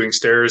crutches doing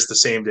stairs the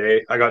same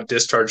day. I got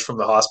discharged from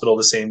the hospital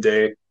the same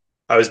day.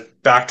 I was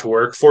back to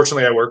work.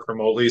 Fortunately, I work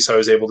remotely, so I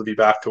was able to be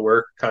back to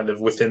work kind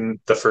of within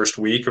the first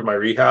week of my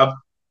rehab.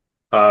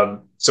 So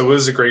it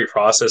was a great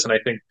process. And I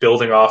think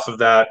building off of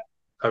that,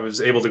 I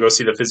was able to go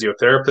see the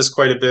physiotherapist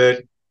quite a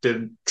bit,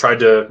 tried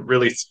to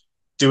really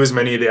do as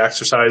many of the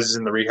exercises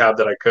in the rehab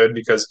that I could,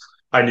 because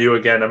I knew,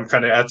 again, I'm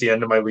kind of at the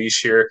end of my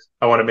leash here.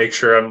 I want to make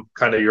sure I'm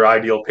kind of your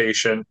ideal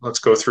patient. Let's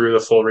go through the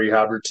full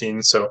rehab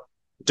routine. So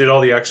did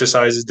all the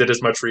exercises, did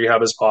as much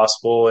rehab as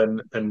possible,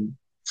 and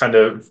kind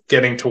of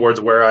getting towards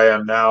where I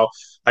am now.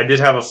 I did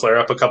have a flare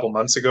up a couple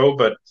months ago,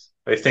 but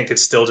I think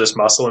it's still just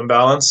muscle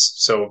imbalance.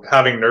 So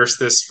having nursed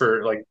this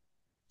for like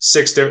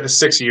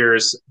 6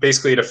 years,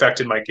 basically it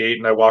affected my gait,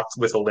 and I walked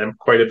with a limp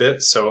quite a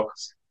bit. So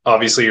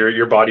obviously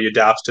your body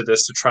adapts to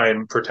this to try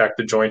and protect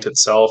the joint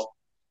itself.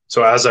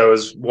 So as I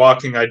was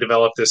walking, I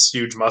developed this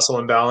huge muscle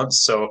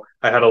imbalance. So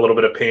I had a little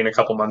bit of pain a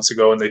couple months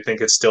ago, and they think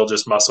it's still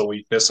just muscle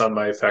weakness on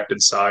my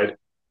affected side.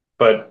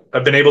 But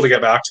I've been able to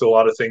get back to a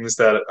lot of things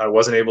that I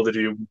wasn't able to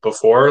do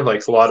before,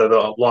 like a lot of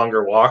the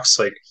longer walks,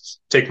 like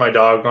take my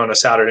dog on a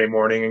Saturday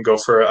morning and go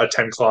for a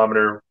 10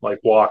 kilometer like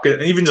walk,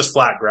 and even just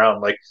flat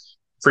ground. Like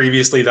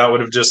previously that would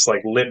have just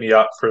like lit me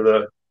up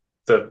for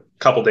the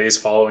couple days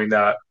following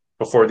that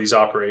before these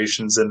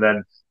operations. And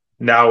then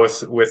now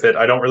with it,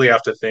 I don't really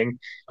have to think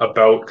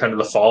about kind of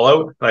the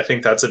fallout. And I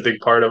think that's a big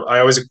part of, I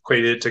always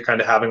equate it to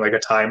kind of having like a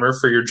timer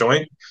for your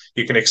joint.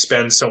 You can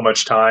expend so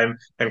much time,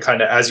 and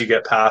kind of as you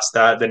get past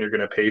that, then you're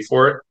going to pay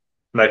for it.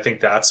 And I think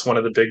that's one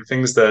of the big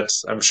things that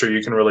I'm sure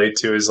you can relate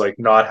to, is like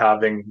not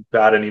having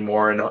that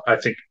anymore. And I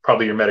think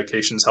probably your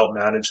medications help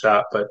manage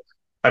that, but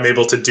I'm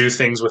able to do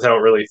things without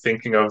really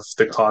thinking of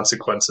the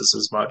consequences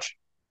as much.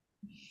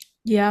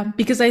 Yeah,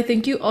 because I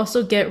think you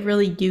also get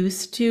really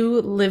used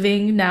to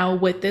living now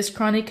with this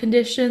chronic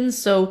condition.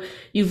 So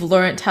you've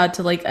learned how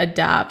to like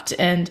adapt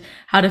and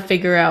how to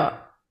figure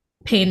out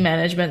pain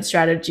management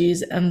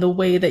strategies and the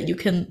way that you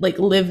can like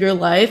live your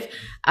life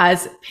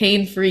as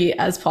pain-free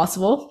as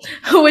possible,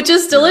 which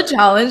is still a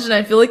challenge. And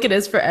I feel like it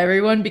is for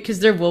everyone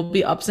because there will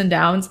be ups and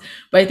downs.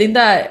 But I think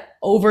that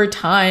over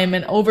time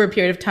and over a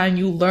period of time,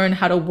 you learn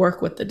how to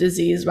work with the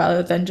disease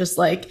rather than just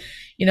like,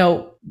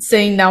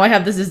 saying now I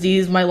have this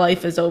disease, my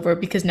life is over,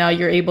 because now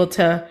you're able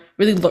to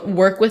really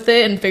work with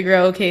it and figure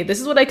out, okay,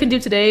 this is what I can do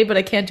today, but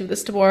I can't do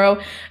this tomorrow.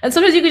 And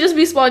sometimes you can just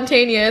be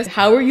spontaneous.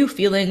 How are you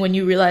feeling when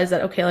you realize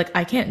that, okay, like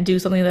I can't do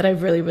something that I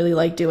really, really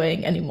like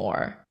doing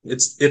anymore?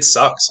 It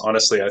sucks,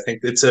 honestly. I think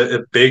it's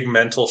a big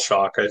mental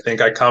shock. I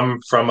think I come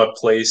from a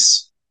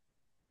place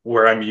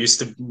where I'm used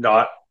to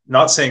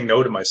not saying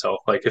no to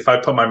myself. Like if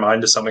I put my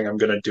mind to something, I'm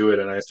going to do it.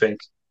 And I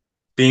think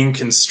being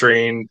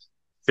constrained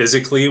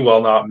physically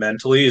while not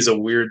mentally is a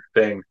weird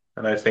thing.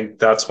 And I think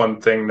that's one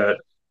thing that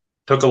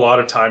took a lot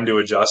of time to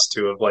adjust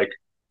to, of like,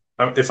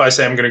 if I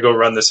say I'm going to go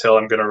run this hill,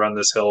 I'm going to run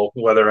this hill,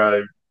 whether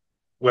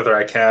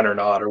I can or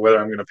not, or whether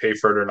I'm going to pay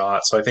for it or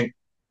not. So I think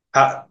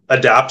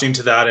adapting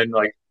to that, and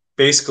like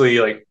basically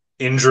like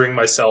injuring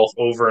myself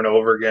over and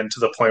over again to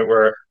the point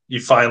where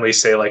you finally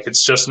say like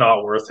it's just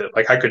not worth it.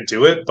 Like I could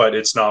do it, but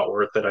it's not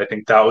worth it. I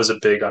think that was a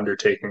big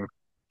undertaking.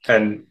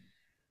 And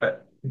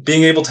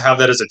being able to have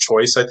that as a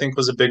choice, I think,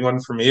 was a big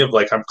one for me, of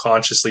like I'm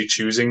consciously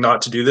choosing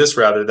not to do this,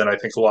 rather than I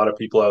think a lot of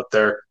people out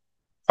there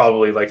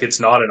probably like it's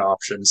not an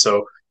option.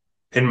 So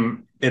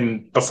in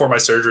before my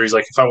surgeries,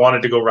 like if I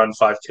wanted to go run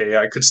 5K,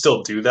 I could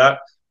still do that,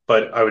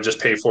 but I would just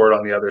pay for it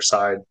on the other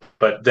side.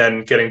 But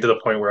then getting to the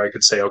point where I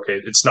could say,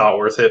 okay, it's not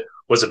worth it,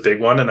 was a big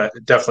one. And it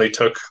definitely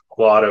took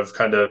a lot of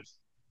kind of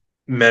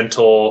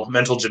mental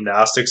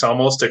gymnastics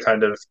almost to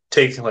kind of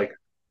take, like,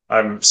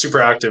 I'm a super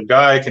active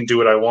guy, I can do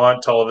what I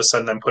want, to all of a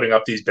sudden I'm putting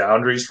up these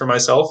boundaries for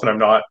myself, and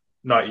I'm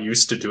not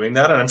used to doing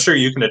that. And I'm sure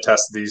you can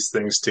attest to these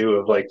things too,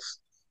 of like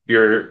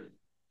you're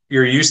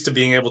you're used to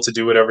being able to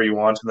do whatever you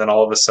want, and then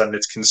all of a sudden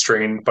it's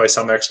constrained by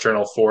some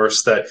external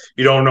force that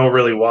you don't know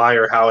really why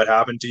or how it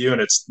happened to you,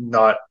 and it's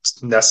not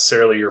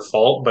necessarily your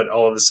fault, but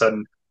all of a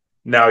sudden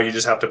now you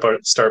just have to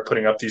start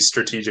putting up these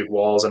strategic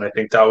walls. And I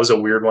think that was a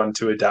weird one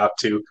to adapt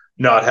to,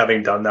 not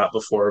having done that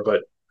before.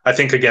 But I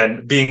think,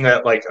 again, being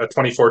at like a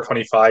 24,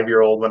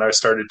 25-year-old when I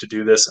started to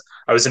do this,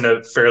 I was in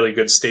a fairly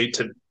good state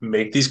to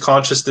make these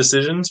conscious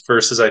decisions,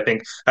 versus I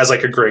think as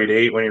like a grade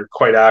 8, when you're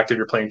quite active,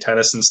 you're playing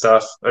tennis and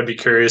stuff. I'd be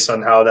curious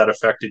on how that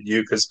affected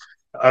you, because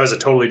I was a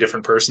totally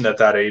different person at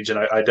that age, and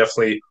I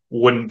definitely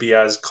wouldn't be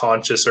as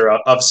conscious or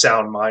of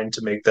sound mind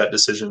to make that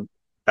decision.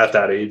 at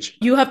that age.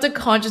 You have to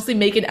consciously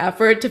make an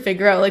effort to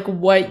figure out like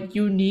what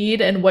you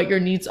need and what your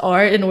needs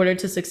are in order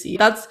to succeed.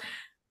 That's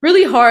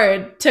really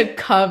hard to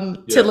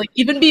come to Yeah. like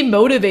even be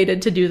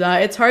motivated to do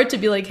that. It's hard to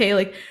be like, hey,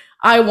 like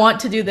I want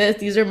to do this.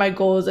 These are my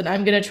goals and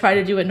I'm going to try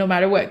to do it no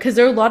matter what. Because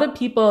there are a lot of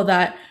people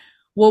that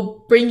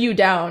will bring you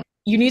down.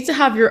 You need to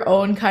have your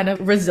own kind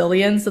of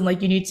resilience and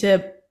like you need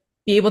to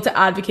be able to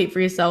advocate for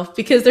yourself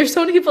because there's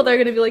so many people that are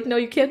going to be like, no,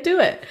 you can't do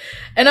it.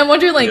 And I'm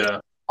wondering like, Yeah.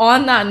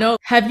 on that note,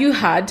 have you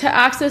had to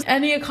access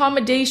any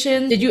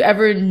accommodations? Did you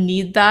ever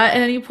need that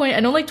at any point? I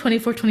know like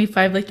 24,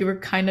 25, like you were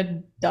kind of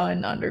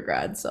done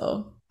undergrad.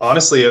 So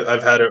Honestly,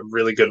 I've had a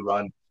really good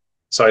run.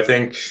 So I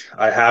think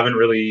I haven't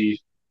really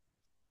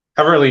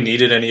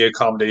needed any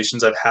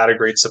accommodations. I've had a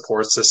great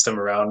support system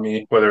around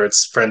me, whether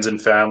it's friends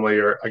and family,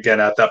 or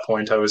again, at that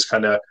point, I was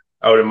kind of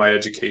out of my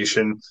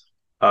education,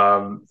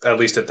 at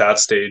least at that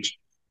stage.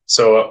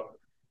 So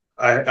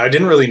I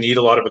didn't really need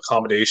a lot of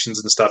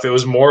accommodations and stuff. It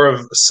was more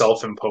of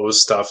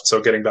self-imposed stuff. So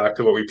getting back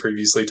to what we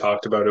previously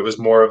talked about, it was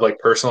more of like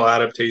personal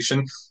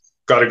adaptation.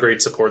 Got a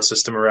great support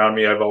system around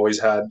me. I've always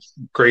had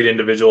great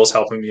individuals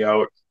helping me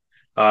out.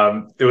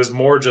 It was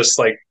more just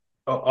like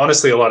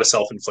honestly a lot of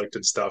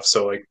self-inflicted stuff.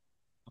 So like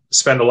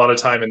spend a lot of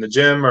time in the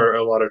gym or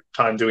a lot of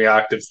time doing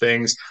active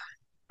things,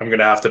 I'm going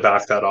to have to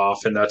back that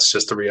off. And that's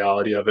just the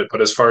reality of it. But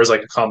as far as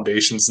like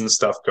accommodations and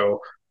stuff go,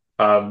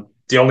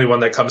 the only one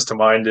that comes to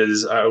mind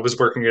is I was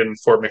working in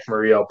Fort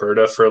McMurray,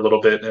 Alberta for a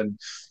little bit and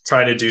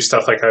trying to do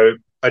stuff like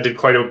I did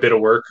quite a bit of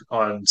work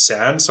on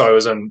sand. So I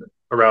was on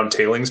around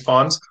tailings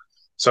ponds.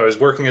 So I was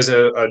working as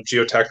a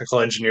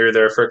geotechnical engineer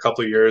there for a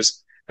couple of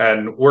years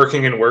and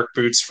working in work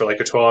boots for like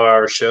a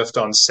 12-hour shift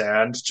on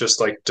sand just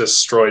like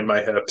destroyed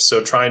my hip.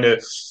 So trying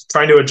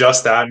to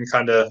adjust that and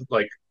kind of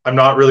like I'm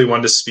not really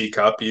one to speak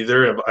up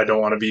either. I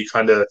don't want to be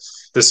kind of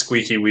the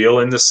squeaky wheel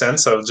in the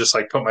sense. I would just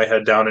like put my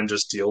head down and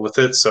just deal with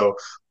it. So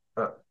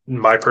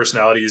my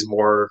personality is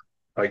more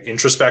like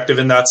introspective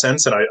in that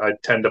sense, and I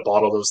tend to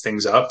bottle those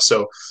things up.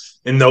 So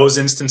in those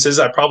instances,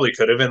 I probably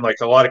could have. And like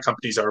a lot of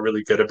companies are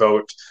really good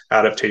about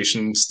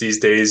adaptations these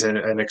days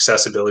and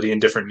accessibility and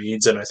different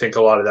needs. And I think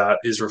a lot of that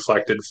is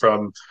reflected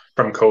from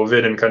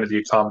COVID and kind of the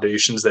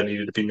accommodations that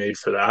needed to be made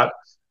for that.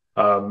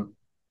 Um,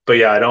 but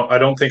yeah, I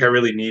don't think I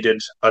really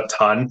needed a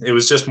ton. It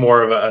was just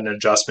more of an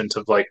adjustment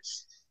of like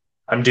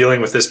I'm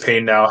dealing with this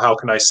pain now. How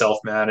can I self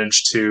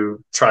manage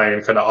to try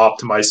and kind of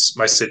optimize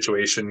my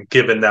situation,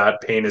 given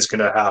that pain is going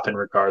to happen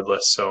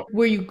regardless? So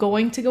were you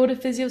going to go to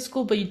physio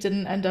school, but you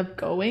didn't end up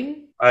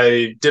going?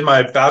 I did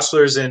my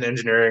bachelor's in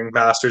engineering,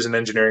 master's in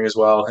engineering as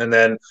well, and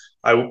then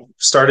I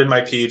started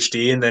my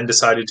PhD, and then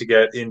decided to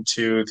get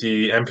into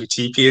the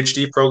MPT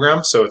PhD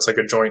program. So it's like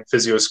a joint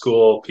physio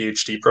school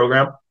PhD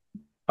program.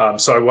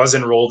 So I was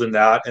enrolled in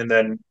that, and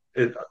then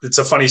it's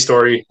a funny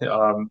story.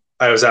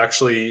 I was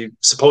actually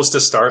supposed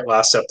to start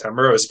last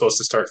September. I was supposed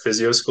to start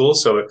physio school,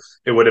 so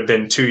it would have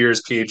been 2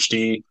 years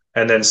PhD,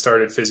 and then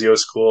started physio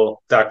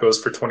school. That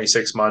goes for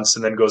 26 months,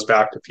 and then goes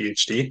back to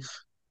PhD.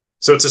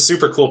 So it's a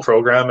super cool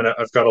program, and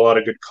I've got a lot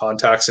of good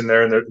contacts in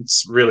there, and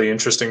it's really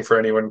interesting for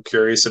anyone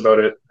curious about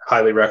it.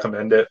 Highly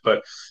recommend it.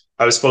 But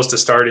I was supposed to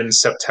start in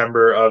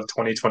September of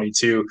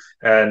 2022,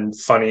 and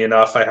funny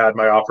enough, I had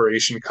my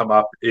operation come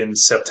up in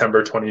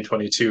September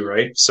 2022,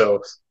 right?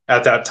 So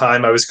at that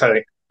time, I was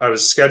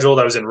scheduled,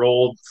 I was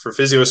enrolled for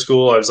physio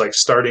school. I was like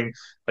starting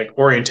like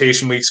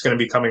orientation week's going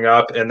to be coming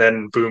up, and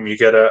then boom, you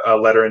get a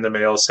letter in the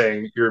mail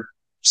saying your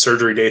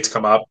surgery date's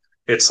come up.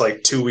 It's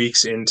like 2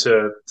 weeks into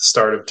the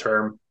start of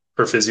term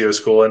for physio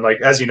school. And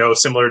like as you know,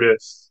 similar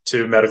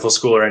to medical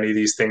school or any of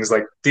these things,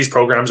 like these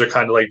programs are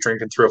kind of like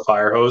drinking through a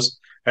fire hose,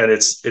 and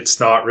it's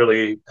not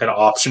really an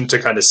option to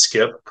kind of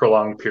skip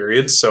prolonged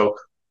periods. So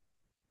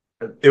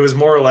it was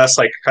more or less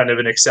like kind of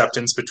an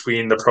acceptance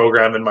between the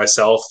program and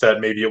myself that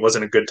maybe it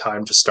wasn't a good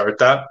time to start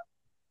that.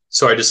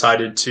 So I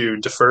decided to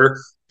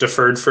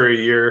deferred for a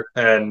year,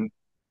 and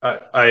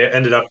I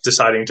ended up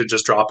deciding to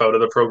just drop out of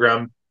the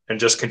program and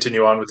just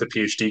continue on with the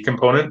PhD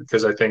component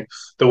because I think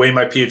the way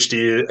my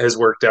PhD has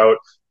worked out,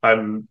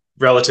 I'm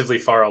relatively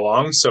far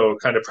along. So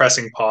kind of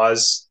pressing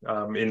pause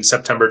in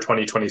September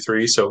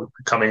 2023, so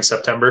coming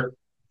September,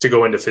 to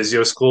go into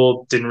physio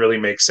school didn't really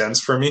make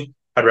sense for me.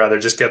 I'd rather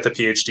just get the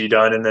PhD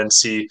done and then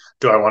see,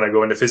 do I want to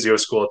go into physio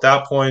school at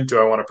that point? Do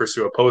I want to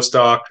pursue a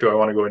postdoc? Do I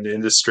want to go into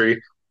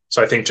industry?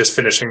 So I think just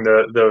finishing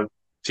the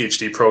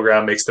PhD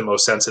program makes the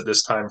most sense at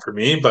this time for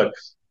me. But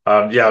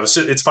yeah,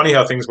 it's funny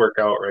how things work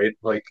out, right?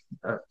 Like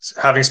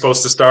having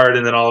supposed to start,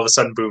 and then all of a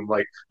sudden, boom!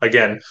 Like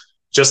again,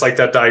 just like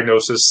that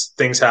diagnosis,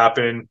 things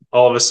happen.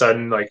 All of a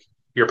sudden, like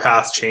your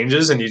path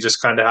changes, and you just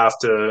kind of have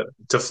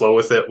to flow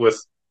with it with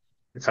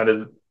kind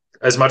of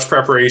as much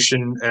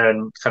preparation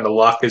and kind of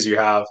luck as you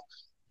have.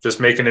 Just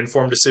make an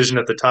informed decision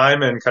at the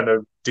time and kind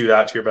of do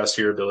that to your best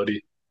of your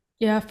ability.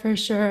 Yeah, for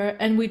sure.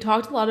 And we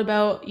talked a lot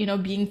about,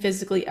 being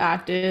physically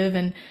active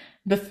and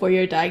before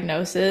your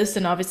diagnosis.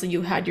 And obviously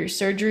you had your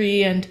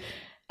surgery and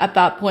at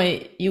that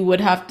point you would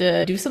have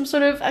to do some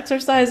sort of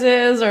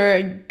exercises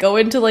or go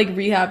into like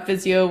rehab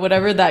physio,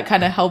 whatever that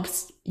kind of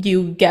helps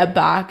you get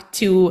back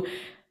to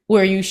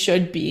where you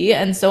should be.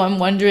 And so I'm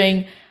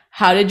wondering,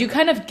 how did you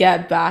kind of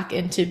get back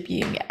into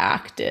being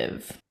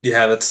active?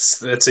 Yeah,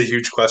 that's a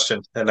huge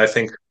question, and I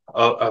think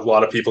a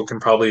lot of people can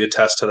probably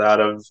attest to that.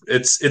 Of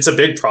it's a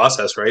big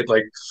process, right?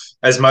 Like,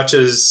 as much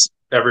as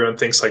everyone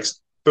thinks like,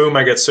 boom,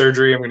 I get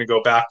surgery, I'm going to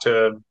go back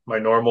to my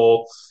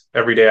normal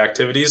everyday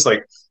activities.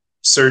 Like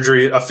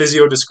surgery, a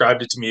physio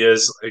described it to me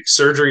as like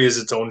surgery is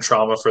its own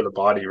trauma for the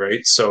body,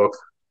 right? So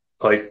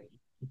like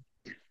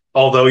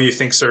although you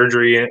think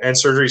surgery and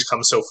surgeries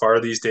come so far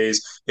these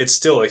days, it's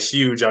still a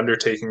huge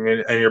undertaking,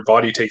 and your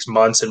body takes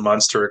months and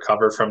months to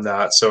recover from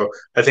that. So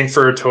I think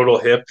for a total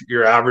hip,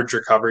 your average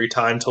recovery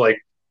time to like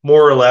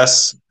more or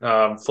less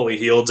fully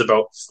healed is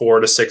about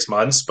 4 to 6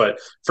 months, but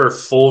for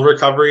full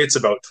recovery, it's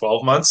about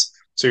 12 months.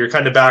 So you're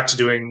kind of back to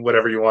doing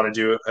whatever you want to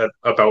do at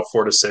about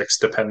 4 to 6,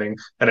 depending.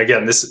 And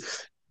again,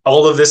 this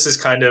all of this is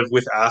kind of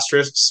with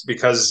asterisks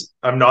because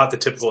I'm not the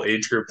typical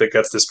age group that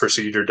gets this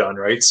procedure done,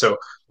 right? So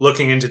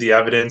looking into the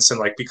evidence and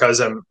like because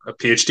I'm a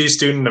PhD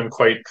student, I'm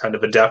quite kind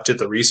of adept at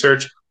the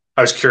research.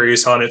 I was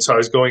curious on it. So I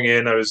was going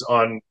in, I was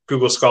on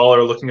Google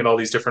Scholar looking at all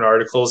these different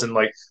articles, and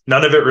like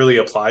none of it really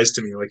applies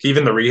to me. Like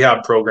even the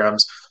rehab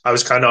programs, I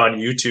was kind of on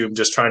YouTube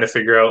just trying to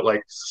figure out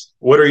like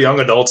what are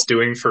young adults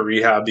doing for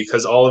rehab,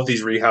 because all of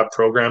these rehab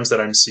programs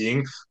that I'm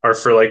seeing are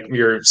for like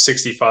your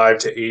 65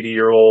 to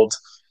 80-year-old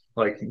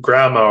like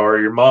grandma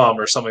or your mom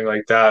or something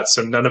like that.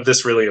 So none of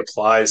this really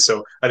applies.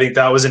 So I think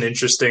that was an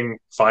interesting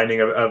finding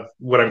of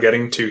what I'm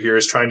getting to here,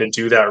 is trying to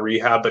do that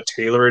rehab, but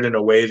tailor it in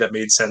a way that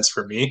made sense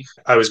for me.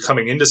 I was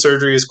coming into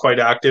surgery as quite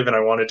active, and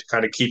I wanted to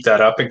kind of keep that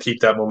up and keep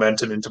that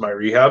momentum into my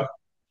rehab.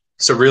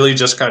 So really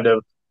just kind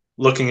of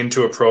looking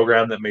into a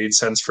program that made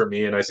sense for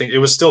me. And I think it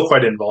was still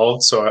quite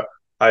involved. So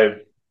I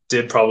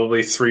did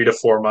probably 3 to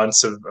 4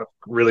 months of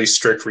really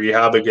strict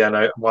rehab. Again,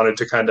 I wanted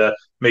to kind of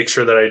make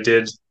sure that I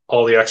did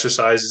all the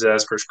exercises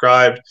as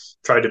prescribed,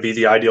 tried to be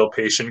the ideal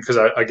patient because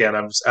again,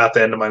 I'm at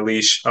the end of my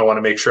leash. I want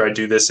to make sure I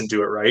do this and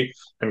do it right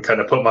and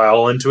kind of put my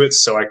all into it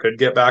so I could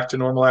get back to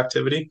normal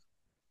activity.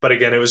 But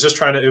again, it was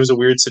just it was a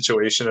weird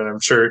situation. And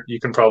I'm sure you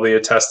can probably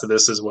attest to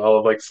this as well,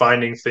 of like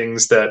finding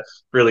things that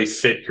really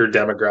fit your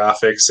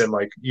demographics and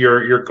like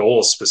your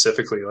goals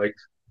specifically. Like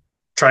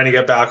trying to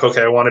get back,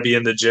 okay, I want to be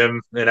in the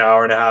gym an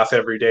hour and a half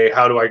every day.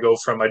 How do I go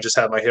from I just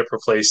had my hip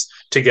replaced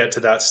to get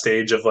to that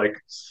stage of like,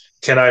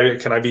 can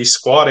I be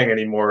squatting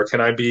anymore?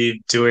 Can I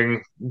be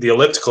doing the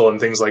elliptical and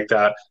things like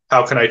that?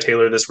 How can I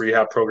tailor this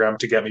rehab program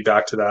to get me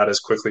back to that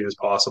as quickly as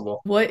possible?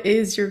 What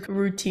is your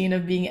routine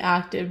of being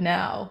active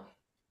now?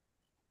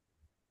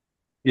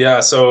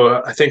 Yeah,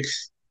 so I think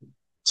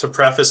to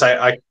preface,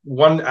 I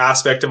one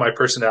aspect of my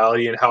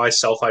personality and how I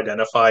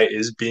self-identify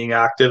is being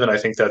active, and I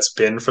think that's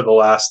been for the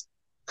last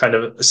kind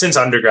of since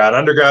undergrad.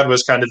 Undergrad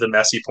was kind of the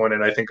messy point,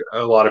 and I think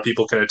a lot of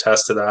people can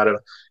attest to that. Of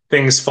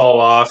things fall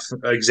off,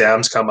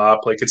 exams come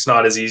up, like it's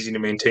not as easy to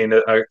maintain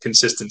a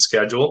consistent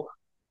schedule.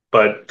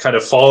 But kind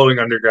of following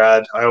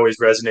undergrad, I always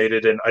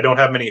resonated, and I don't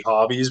have many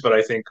hobbies, but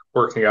I think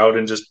working out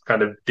and just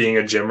kind of being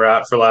a gym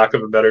rat, for lack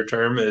of a better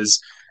term,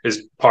 is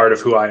part of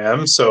who I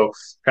am. So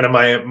kind of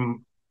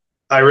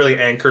I really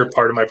anchor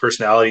part of my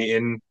personality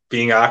in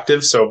being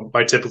active. So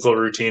my typical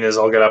routine is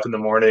I'll get up in the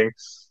morning,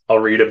 I'll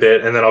read a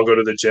bit, and then I'll go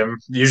to the gym.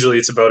 Usually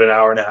it's about an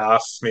hour and a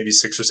half, maybe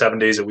 6 or 7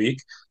 days a week.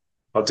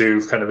 I'll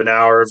do kind of an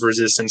hour of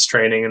resistance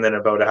training and then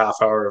about a half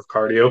hour of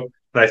cardio.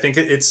 And I think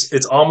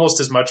it's almost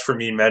as much for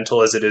me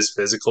mental as it is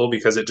physical,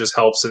 because it just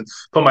helps and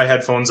put my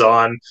headphones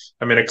on.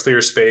 I'm in a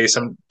clear space.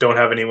 I don't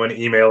have anyone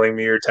emailing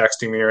me or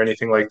texting me or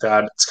anything like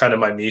that. It's kind of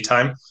my me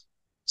time.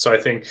 So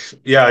I think,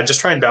 yeah, I just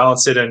try and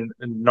balance it, and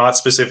not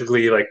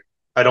specifically like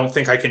I don't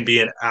think I can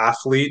be an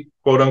athlete,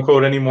 quote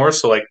unquote, anymore.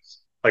 So like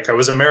I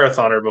was a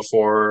marathoner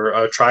before,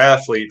 a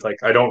triathlete. Like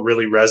I don't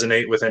really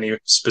resonate with any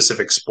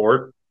specific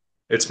sport.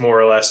 It's more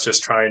or less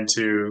just trying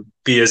to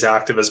be as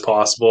active as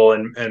possible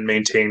and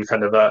maintain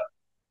kind of a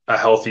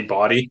healthy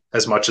body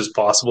as much as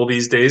possible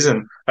these days.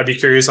 And I'd be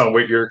curious on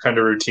what your kind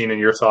of routine and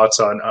your thoughts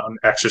on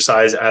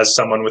exercise as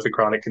someone with a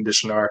chronic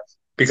condition are,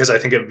 because I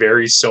think it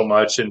varies so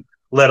much, and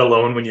let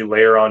alone when you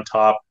layer on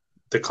top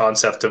the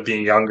concept of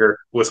being younger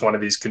with one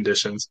of these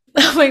conditions.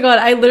 Oh my God,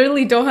 I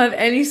literally don't have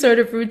any sort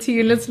of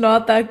routine. It's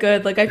not that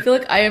good. Like, I feel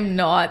like I am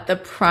not the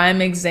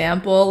prime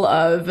example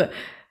of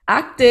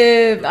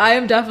active. I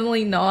am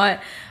definitely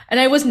not. And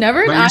I was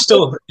never an But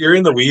active. you're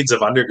in the weeds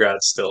of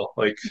undergrad still.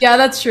 Like Yeah,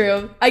 that's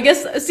true. I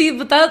guess, see,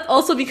 but that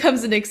also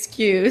becomes an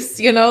excuse,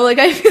 you know? Like,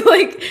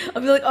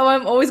 I'll be like, oh,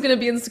 I'm always going to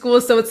be in school,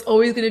 so it's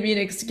always going to be an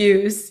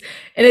excuse.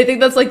 And I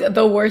think that's like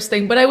the worst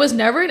thing. But I was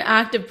never an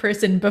active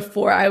person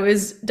before I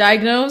was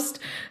diagnosed.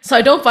 So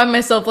I don't find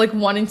myself like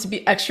wanting to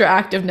be extra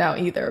active now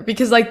either,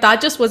 because like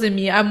that just wasn't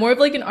me. I'm more of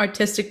like an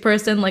artistic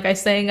person. Like I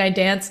sang, I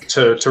dance.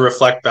 to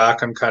reflect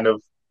back on kind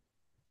of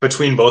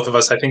between both of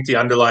us, I think the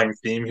underlying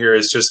theme here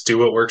is just do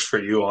what works for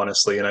you,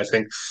 honestly. And I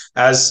think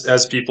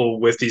as people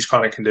with these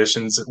chronic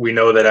conditions, we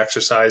know that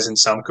exercise in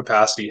some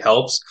capacity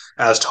helps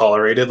as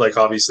tolerated. Like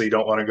obviously you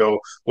don't want to go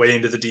way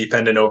into the deep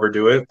end and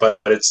overdo it, but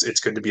it's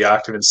good to be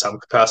active in some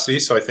capacity.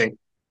 So I think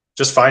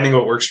just finding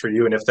what works for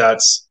you. And if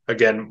that's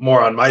again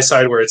more on my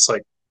side where it's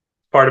like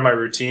part of my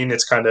routine.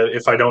 It's kind of,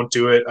 if I don't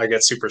do it, I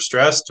get super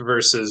stressed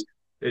versus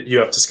you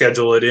have to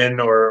schedule it in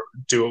or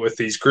do it with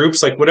these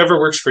groups, like whatever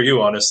works for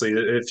you, honestly.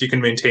 If you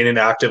can maintain an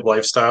active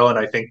lifestyle, and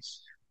I think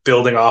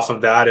building off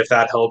of that, if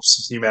that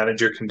helps you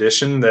manage your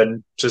condition,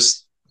 then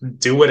just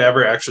do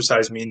whatever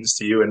exercise means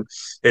to you. And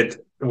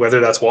it, whether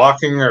that's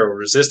walking or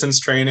resistance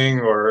training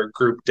or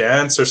group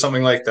dance or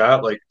something like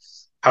that, like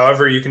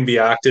however you can be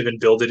active and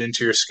build it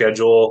into your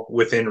schedule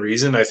within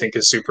reason, I think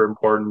is super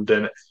important.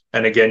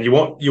 And again, you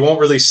won't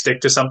really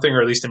stick to something,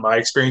 or at least in my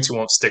experience, you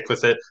won't stick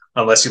with it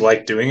unless you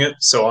like doing it.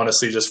 So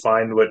honestly, just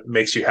find what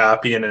makes you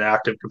happy in an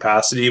active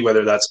capacity,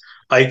 whether that's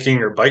hiking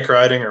or bike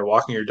riding or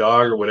walking your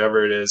dog or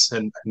whatever it is,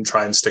 and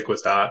try and stick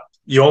with that.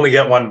 You only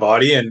get one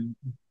body, and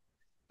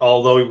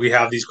although we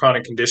have these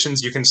chronic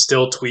conditions, you can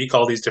still tweak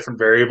all these different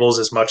variables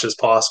as much as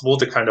possible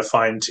to kind of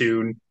fine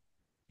tune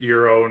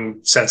your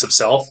own sense of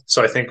self.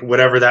 So I think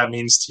whatever that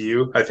means to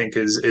you, I think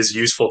is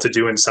useful to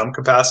do in some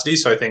capacity.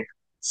 So I think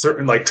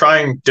certain, like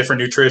trying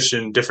different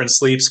nutrition, different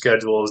sleep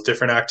schedules,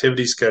 different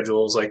activity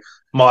schedules, like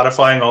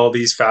modifying all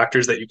these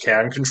factors that you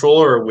can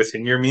control or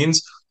within your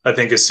means, I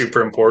think is super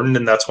important.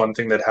 And that's one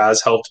thing that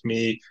has helped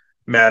me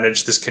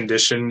manage this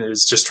condition,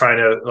 is just trying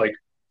to like,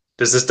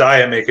 does this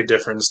diet make a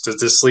difference?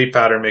 Does this sleep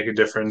pattern make a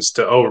difference?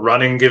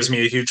 Running gives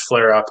me a huge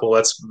flare up. Well,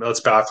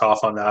 let's back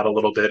off on that a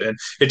little bit. And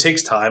it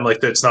takes time.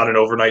 Like it's not an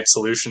overnight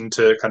solution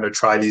to kind of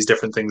try these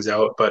different things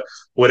out, but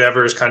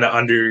whatever is kind of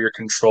under your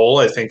control,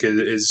 I think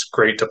is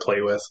great to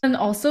play with. And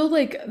also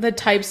like the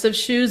types of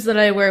shoes that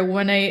I wear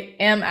when I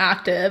am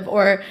active,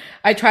 or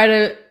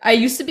I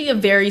used to be a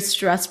very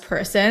stressed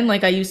person.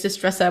 Like I used to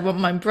stress out about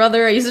my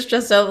brother. I used to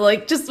stress out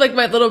like just like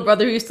my little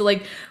brother who used to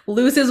like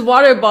lose his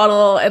water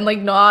bottle and like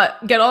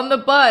not get on the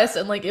bus.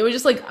 And like it was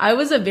just like I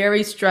was a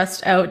very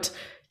stressed out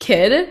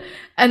kid.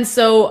 And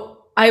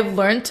so I've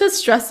learned to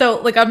stress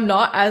out, like I'm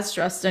not as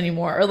stressed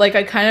anymore. Or like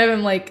I kind of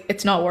am like,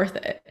 it's not worth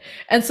it.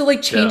 And so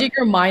like changing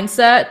your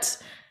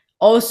mindset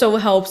also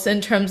helps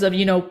in terms of,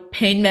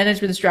 pain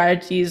management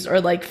strategies, or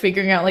like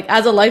figuring out like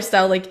as a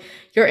lifestyle, like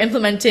you're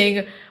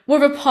implementing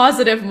more of a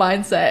positive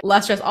mindset,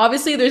 less stress.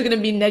 Obviously, there's going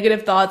to be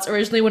negative thoughts.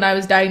 Originally, when I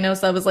was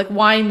diagnosed, I was like,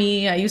 why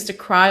me? I used to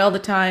cry all the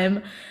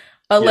time.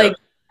 But like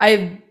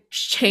I've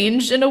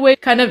changed in a way,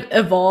 kind of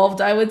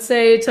evolved, I would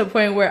say, to a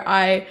point where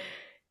I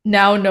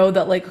now know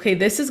that like, okay,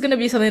 this is going to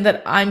be something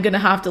that I'm going to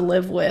have to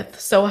live with.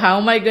 So how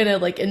am I going to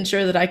like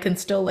ensure that I can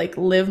still like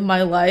live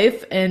my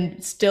life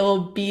and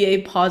still be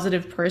a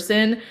positive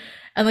person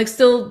and like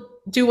still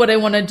do what I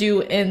want to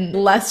do in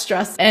less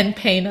stress and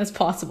pain as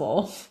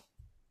possible?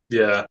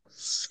 Yeah.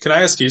 Can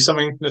I ask you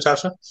something,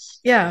 Natasha?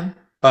 Yeah.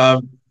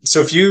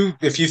 So if you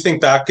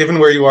think back, given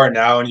where you are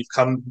now, and you've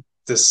come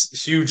this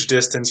huge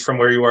distance from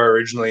where you are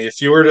originally,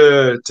 if you were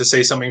to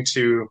say something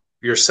to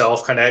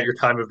yourself, kind of at your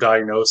time of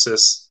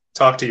diagnosis,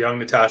 talk to young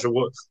Natasha,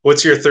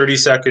 what's your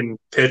 30-second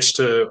pitch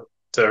to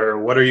her?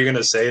 What are you going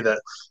to say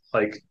that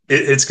like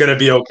it's going to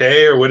be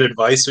okay, or what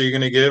advice are you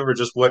going to give, or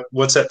just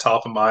what's at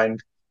top of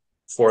mind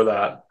for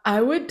that?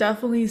 I would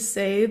definitely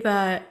say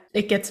that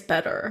it gets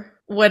better.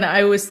 When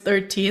I was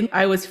 13,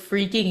 I was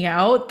freaking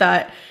out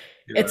that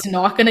Yeah. it's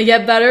not going to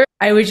get better.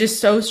 I was just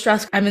so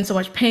stressed. I'm in so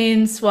much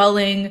pain,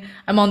 swelling.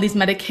 I'm on these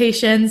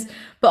medications,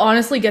 but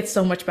honestly, it gets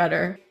so much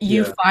better.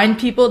 You find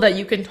people that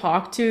you can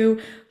talk to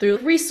through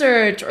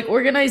research or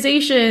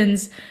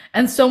organizations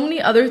and so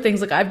many other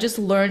things. Like I've just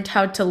learned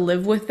how to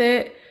live with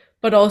it,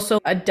 but also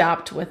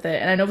adapt with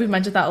it. And I know we've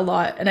mentioned that a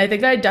lot. And I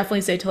think I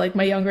definitely say to like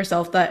my younger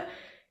self that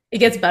it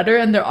gets better,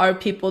 and there are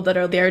people that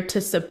are there to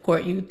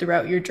support you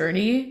throughout your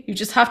journey. You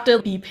just have to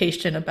be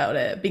patient about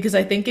it, because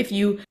I think if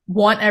you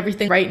want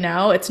everything right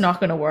now, it's not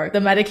going to work.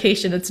 The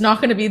medication, it's not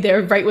going to be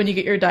there right when you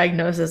get your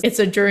diagnosis. It's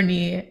a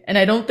journey. And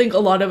I don't think a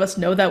lot of us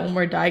know that when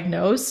we're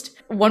diagnosed.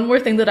 One more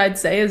thing that I'd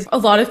say is a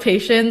lot of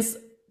patients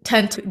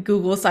tend to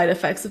Google side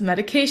effects of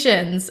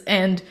medications,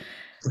 and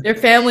their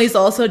families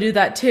also do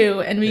that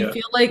too. And we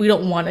feel like we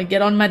don't want to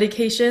get on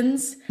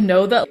medications.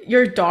 Know that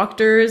your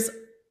doctors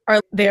are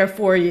there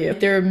for you.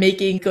 They're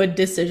making good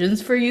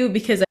decisions for you,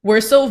 because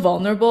we're so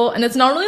vulnerable. And it's not really